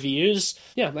good reviews.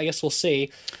 Yeah, I guess we'll see.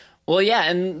 Well, yeah,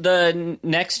 and the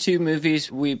next 2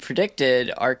 movies we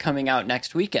predicted are coming out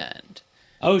next weekend.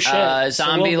 Oh shit! So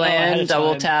we'll know ahead Zombieland, of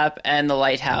Double time. Tap, and The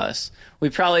Lighthouse. We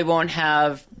probably won't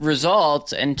have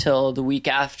results until the week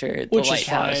after the Which is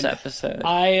Lighthouse fine. episode.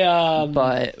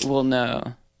 But we'll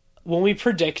know. when we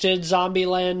predicted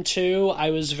Zombieland 2,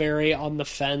 I was very on the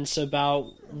fence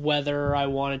about whether I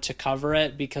wanted to cover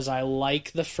it because I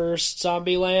like the first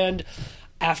Zombieland.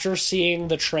 After seeing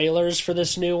the trailers for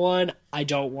this new one, I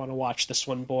don't want to watch this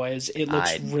one, boys. It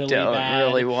looks I really don't bad.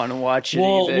 really want to watch it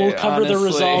We'll either, cover the honestly.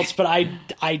 results, but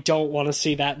I don't want to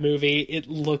see that movie. It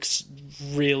looks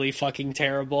really fucking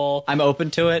terrible. I'm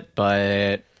open to it,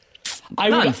 but I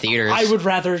not would, in theaters. I would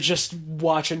rather just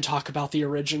watch and talk about the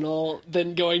original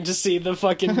than going to see the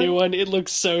fucking new one. It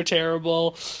looks so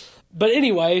terrible. But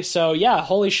anyway, so yeah,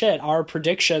 holy shit. Our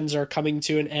predictions are coming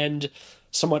to an end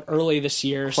somewhat early this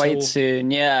year. Quite so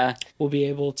soon, yeah. we'll be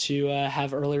able to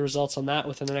have early results on that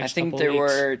within the I next think couple there weeks.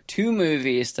 were 2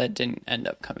 movies that didn't end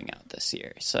up coming out this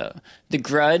year. So, The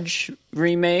Grudge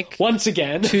remake, Once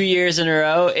again. 2 years in a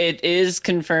row. It is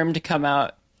confirmed to come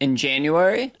out in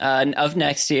January of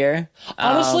next year.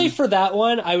 Honestly, for that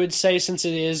one, I would say since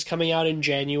it is coming out in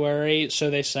January, so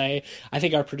they say, I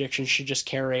think our predictions should just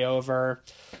carry over.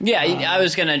 Yeah, I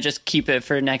was going to just keep it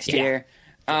for next year.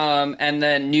 And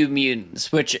then New Mutants,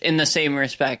 which in the same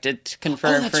respect, it's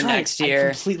confirmed for next I year.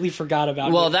 completely forgot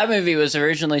about Well, it. that movie was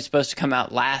originally supposed to come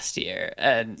out last year.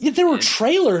 And Yeah, there were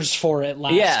trailers for it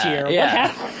last year.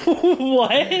 Yeah. What happened?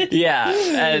 What? yeah,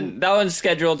 and that one's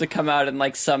scheduled to come out in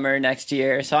like summer next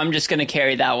year. So I'm just going to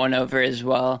carry that one over as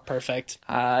well. Perfect.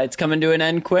 It's coming to an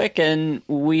end quick, and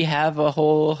we have a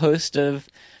whole host of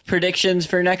predictions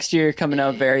for next year coming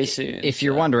out very soon. if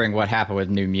you're wondering what happened with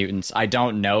New Mutants, I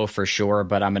don't know for sure,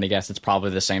 but I'm going to guess it's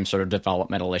probably the same sort of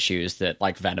developmental issues that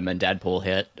like Venom and Deadpool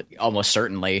hit, almost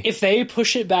certainly. If they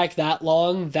push it back that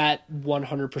long, that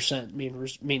 100%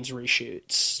 means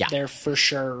reshoots. Yeah. They're for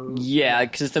sure. Yeah,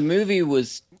 because the movie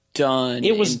was done.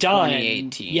 It was in done.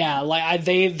 2018. Yeah, like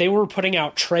they were putting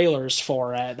out trailers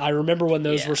for it. I remember when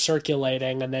those were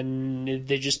circulating, and then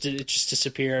it just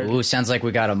disappeared. Ooh, sounds like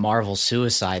we got a Marvel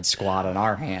Suicide Squad on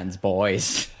our hands,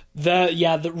 boys. The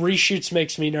reshoots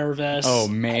makes me nervous. Oh,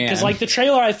 man. Because like the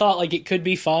trailer, I thought like it could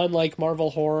be fun, like Marvel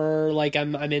horror. Like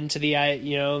I'm into the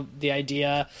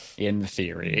idea. In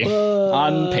theory.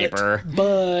 On paper.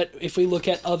 But if we look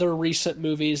at other recent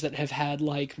movies that have had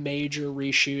like major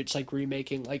reshoots, like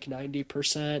remaking like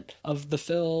 90% of the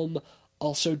film,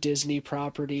 Also Disney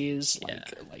properties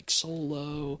like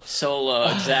Solo.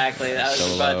 Solo, exactly. That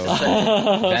was about to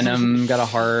say. Venom got a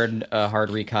hard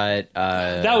recut.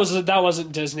 That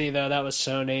wasn't Disney though. That was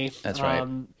Sony. That's right.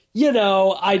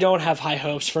 I don't have high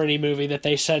hopes for any movie that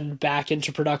they send back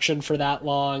into production for that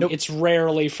long. Nope. It's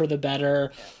rarely for the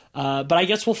better. But I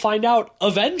guess we'll find out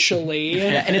eventually.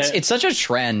 Yeah, and it's such a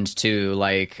trend to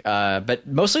but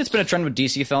mostly it's been a trend with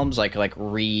DC films, like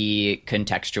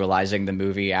recontextualizing the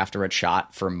movie after it's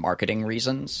shot for marketing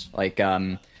reasons. Like,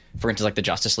 for instance, like the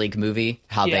Justice League movie,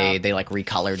 how they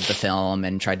recolored the film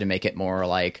and tried to make it more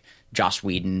like Joss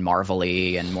Whedon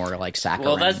Marvel-y and more like saccharine.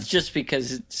 Well, that's just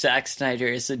because Zack Snyder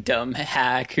is a dumb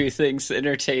hack who thinks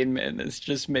entertainment is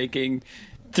just making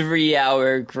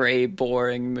 3-hour gray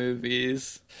boring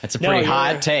movies. That's a pretty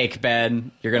hot take,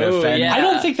 Ben. You're going to offend yeah. I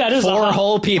don't think that is four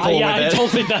whole people with it. I don't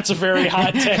think that's a very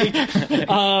hot take.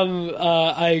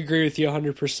 I agree with you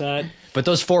 100%. But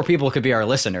those 4 people could be our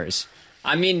listeners.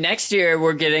 I mean, next year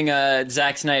we're getting a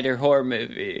Zack Snyder horror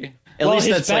movie. At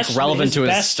least that's relevant to his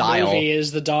best style. Movie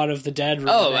is the Dawn of the Dead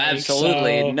remake. Oh,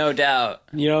 absolutely, so, no doubt.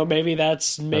 Maybe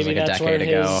that's where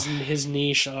his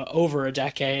niche over a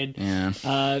decade.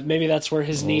 Yeah. Maybe that's where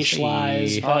his niche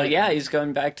lies. Oh yeah, he's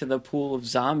going back to the pool of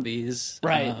zombies,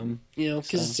 right?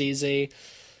 Because it's easy.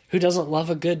 Who doesn't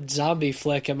love a good zombie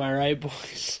flick? Am I right,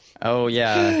 boys? Oh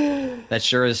yeah, that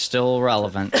sure is still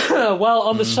relevant. Well,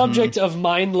 on the subject of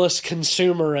mindless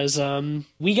consumerism,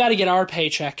 we got to get our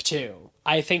paycheck too.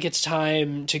 I think it's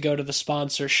time to go to the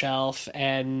sponsor shelf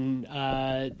and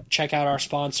check out our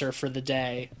sponsor for the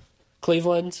day.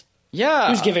 Cleveland? Yeah.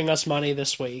 Who's giving us money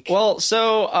this week? Well,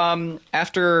 so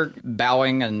after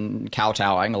bowing and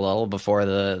kowtowing a little before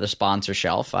the sponsor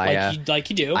shelf, like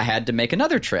you do. I had to make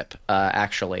another trip,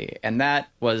 actually, and that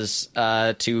was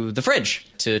to the fridge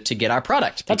to get our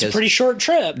product. That's a pretty short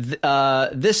trip.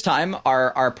 This time,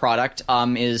 our product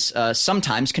is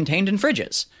sometimes contained in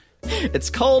fridges. It's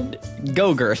called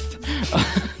Go-Girth.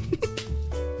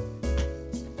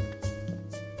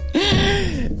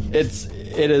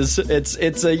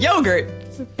 It's a yogurt,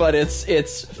 but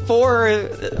it's for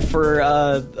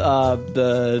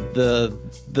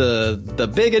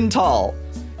the big and tall.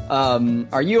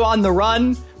 Are you on the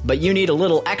run, but you need a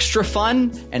little extra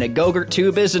fun, and a Go-Gurt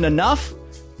tube isn't enough?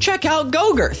 Check out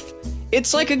Go-Girth.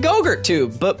 It's like a Go-Gurt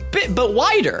tube, but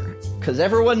wider. Because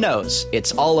everyone knows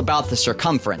it's all about the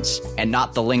circumference and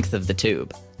not the length of the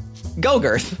tube.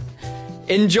 Go-Girth.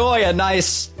 Enjoy a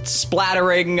nice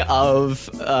splattering of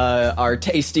our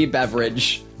tasty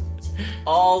beverage.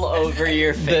 All over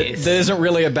your face. That isn't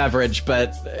really a beverage,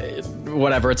 but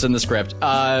whatever, it's in the script.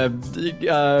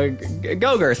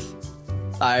 Go-Girth.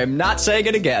 I'm not saying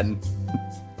it again.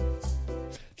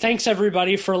 Thanks,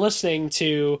 everybody, for listening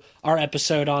to our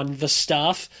episode on The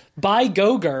Stuff by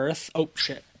Go-Girth. Oh,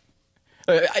 shit.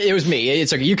 It was me.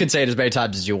 It's okay. You can say it as many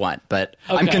times as you want, but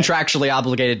okay. I'm contractually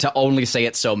obligated to only say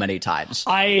it so many times.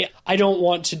 I don't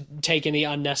want to take any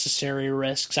unnecessary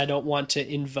risks. I don't want to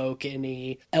invoke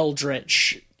any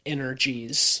eldritch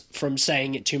energies from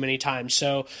saying it too many times.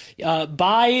 So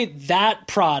buy that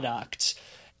product.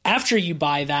 After you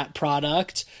buy that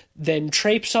product, then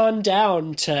traipse on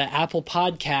down to Apple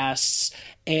Podcasts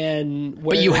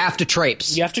but you have to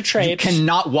traipse. You have to traipse. You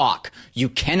cannot walk. You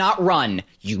cannot run.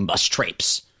 You must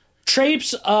traipse.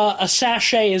 Traipse, a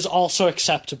sachet is also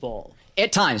acceptable.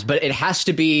 At times, but it has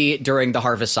to be during the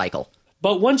harvest cycle.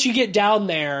 But once you get down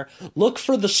there, look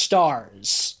for the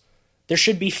stars. There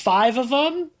should be 5 of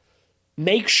them.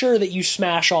 Make sure that you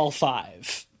smash all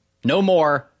 5. No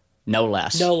more, no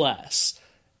less. No less.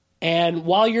 And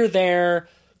while you're there,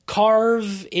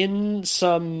 carve in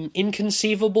some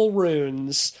inconceivable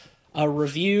runes a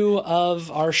review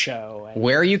of our show.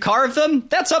 Where you carve them,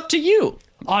 that's up to you.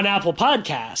 On Apple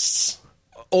Podcasts.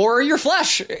 Or your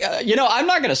flesh. I'm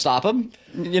not going to stop them.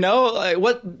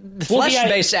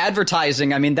 Flesh-based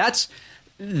advertising, I mean, that's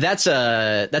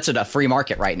a free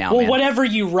market right now, Well, man. whatever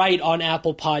you write on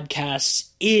Apple Podcasts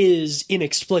is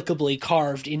inexplicably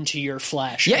carved into your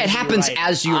flesh. Yeah, it happens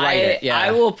as you write it. Yeah. I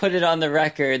will put it on the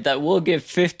record that we'll give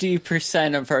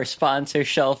 50% of our sponsor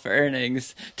shelf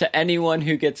earnings to anyone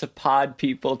who gets a Pod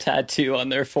People tattoo on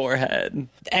their forehead.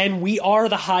 And we are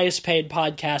the highest paid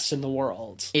podcast in the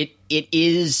world. It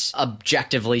is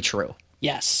objectively true.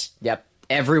 Yes. Yep.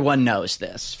 Everyone knows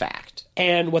this fact.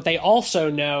 And what they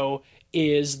also know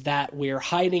is that we're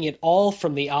hiding it all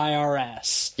from the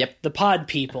IRS. Yep. The Pod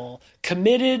People,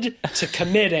 committed to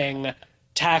committing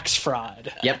tax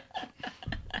fraud. Yep.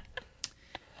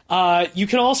 You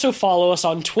can also follow us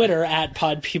on Twitter at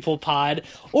PodPeoplePod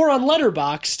or on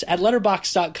Letterboxd at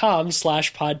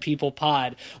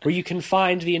letterboxd.com/PodPeoplePod, where you can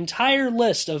find the entire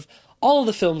list of all of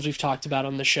the films we've talked about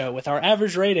on the show with our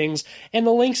average ratings and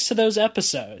the links to those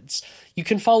episodes. You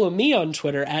can follow me on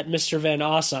Twitter at Mr. Van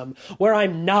Awesome, where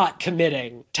I'm not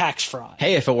committing tax fraud.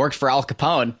 Hey, if it worked for Al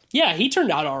Capone. Yeah, he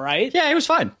turned out all right. Yeah, he was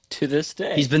fine. To this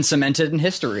day. He's been cemented in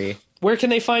history. Where can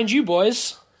they find you,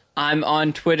 boys? I'm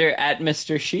on Twitter at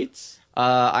Mr. Sheets.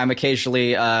 I'm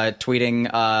occasionally tweeting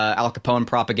Al Capone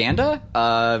propaganda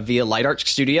via Light Arch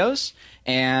Studios.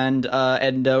 And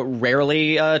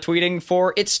rarely tweeting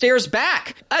for It Stares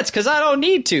Back. That's because I don't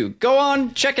need to. Go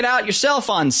on, check it out yourself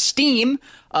on Steam.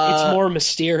 It's more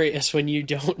mysterious when you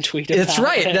don't tweet about it. That's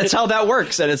right. That's how that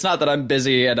works. And it's not that I'm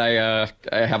busy and I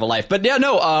have a life. But yeah,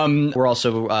 no, we're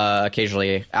also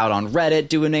occasionally out on Reddit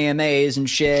doing AMAs and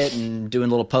shit and doing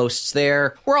little posts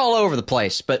there. We're all over the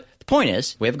place. But the point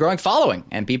is, we have a growing following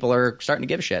and people are starting to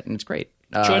give a shit, and it's great.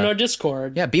 Join our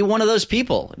Discord. Yeah, be one of those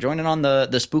people. Join in on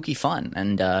the spooky fun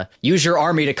and use your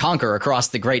army to conquer across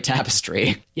the great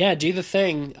tapestry. Yeah, do the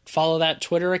thing. Follow that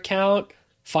Twitter account.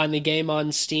 Find the game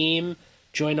on Steam.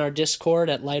 Join our Discord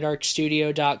at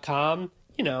lightarchstudio.com.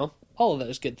 You know, all of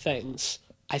those good things.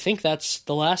 I think that's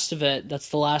the last of it. That's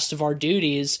the last of our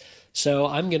duties. So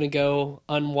I'm going to go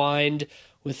unwind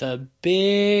with a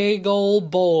big old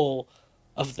bowl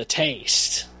of the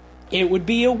taste. It would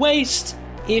be a waste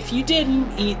if you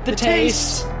didn't eat the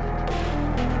taste.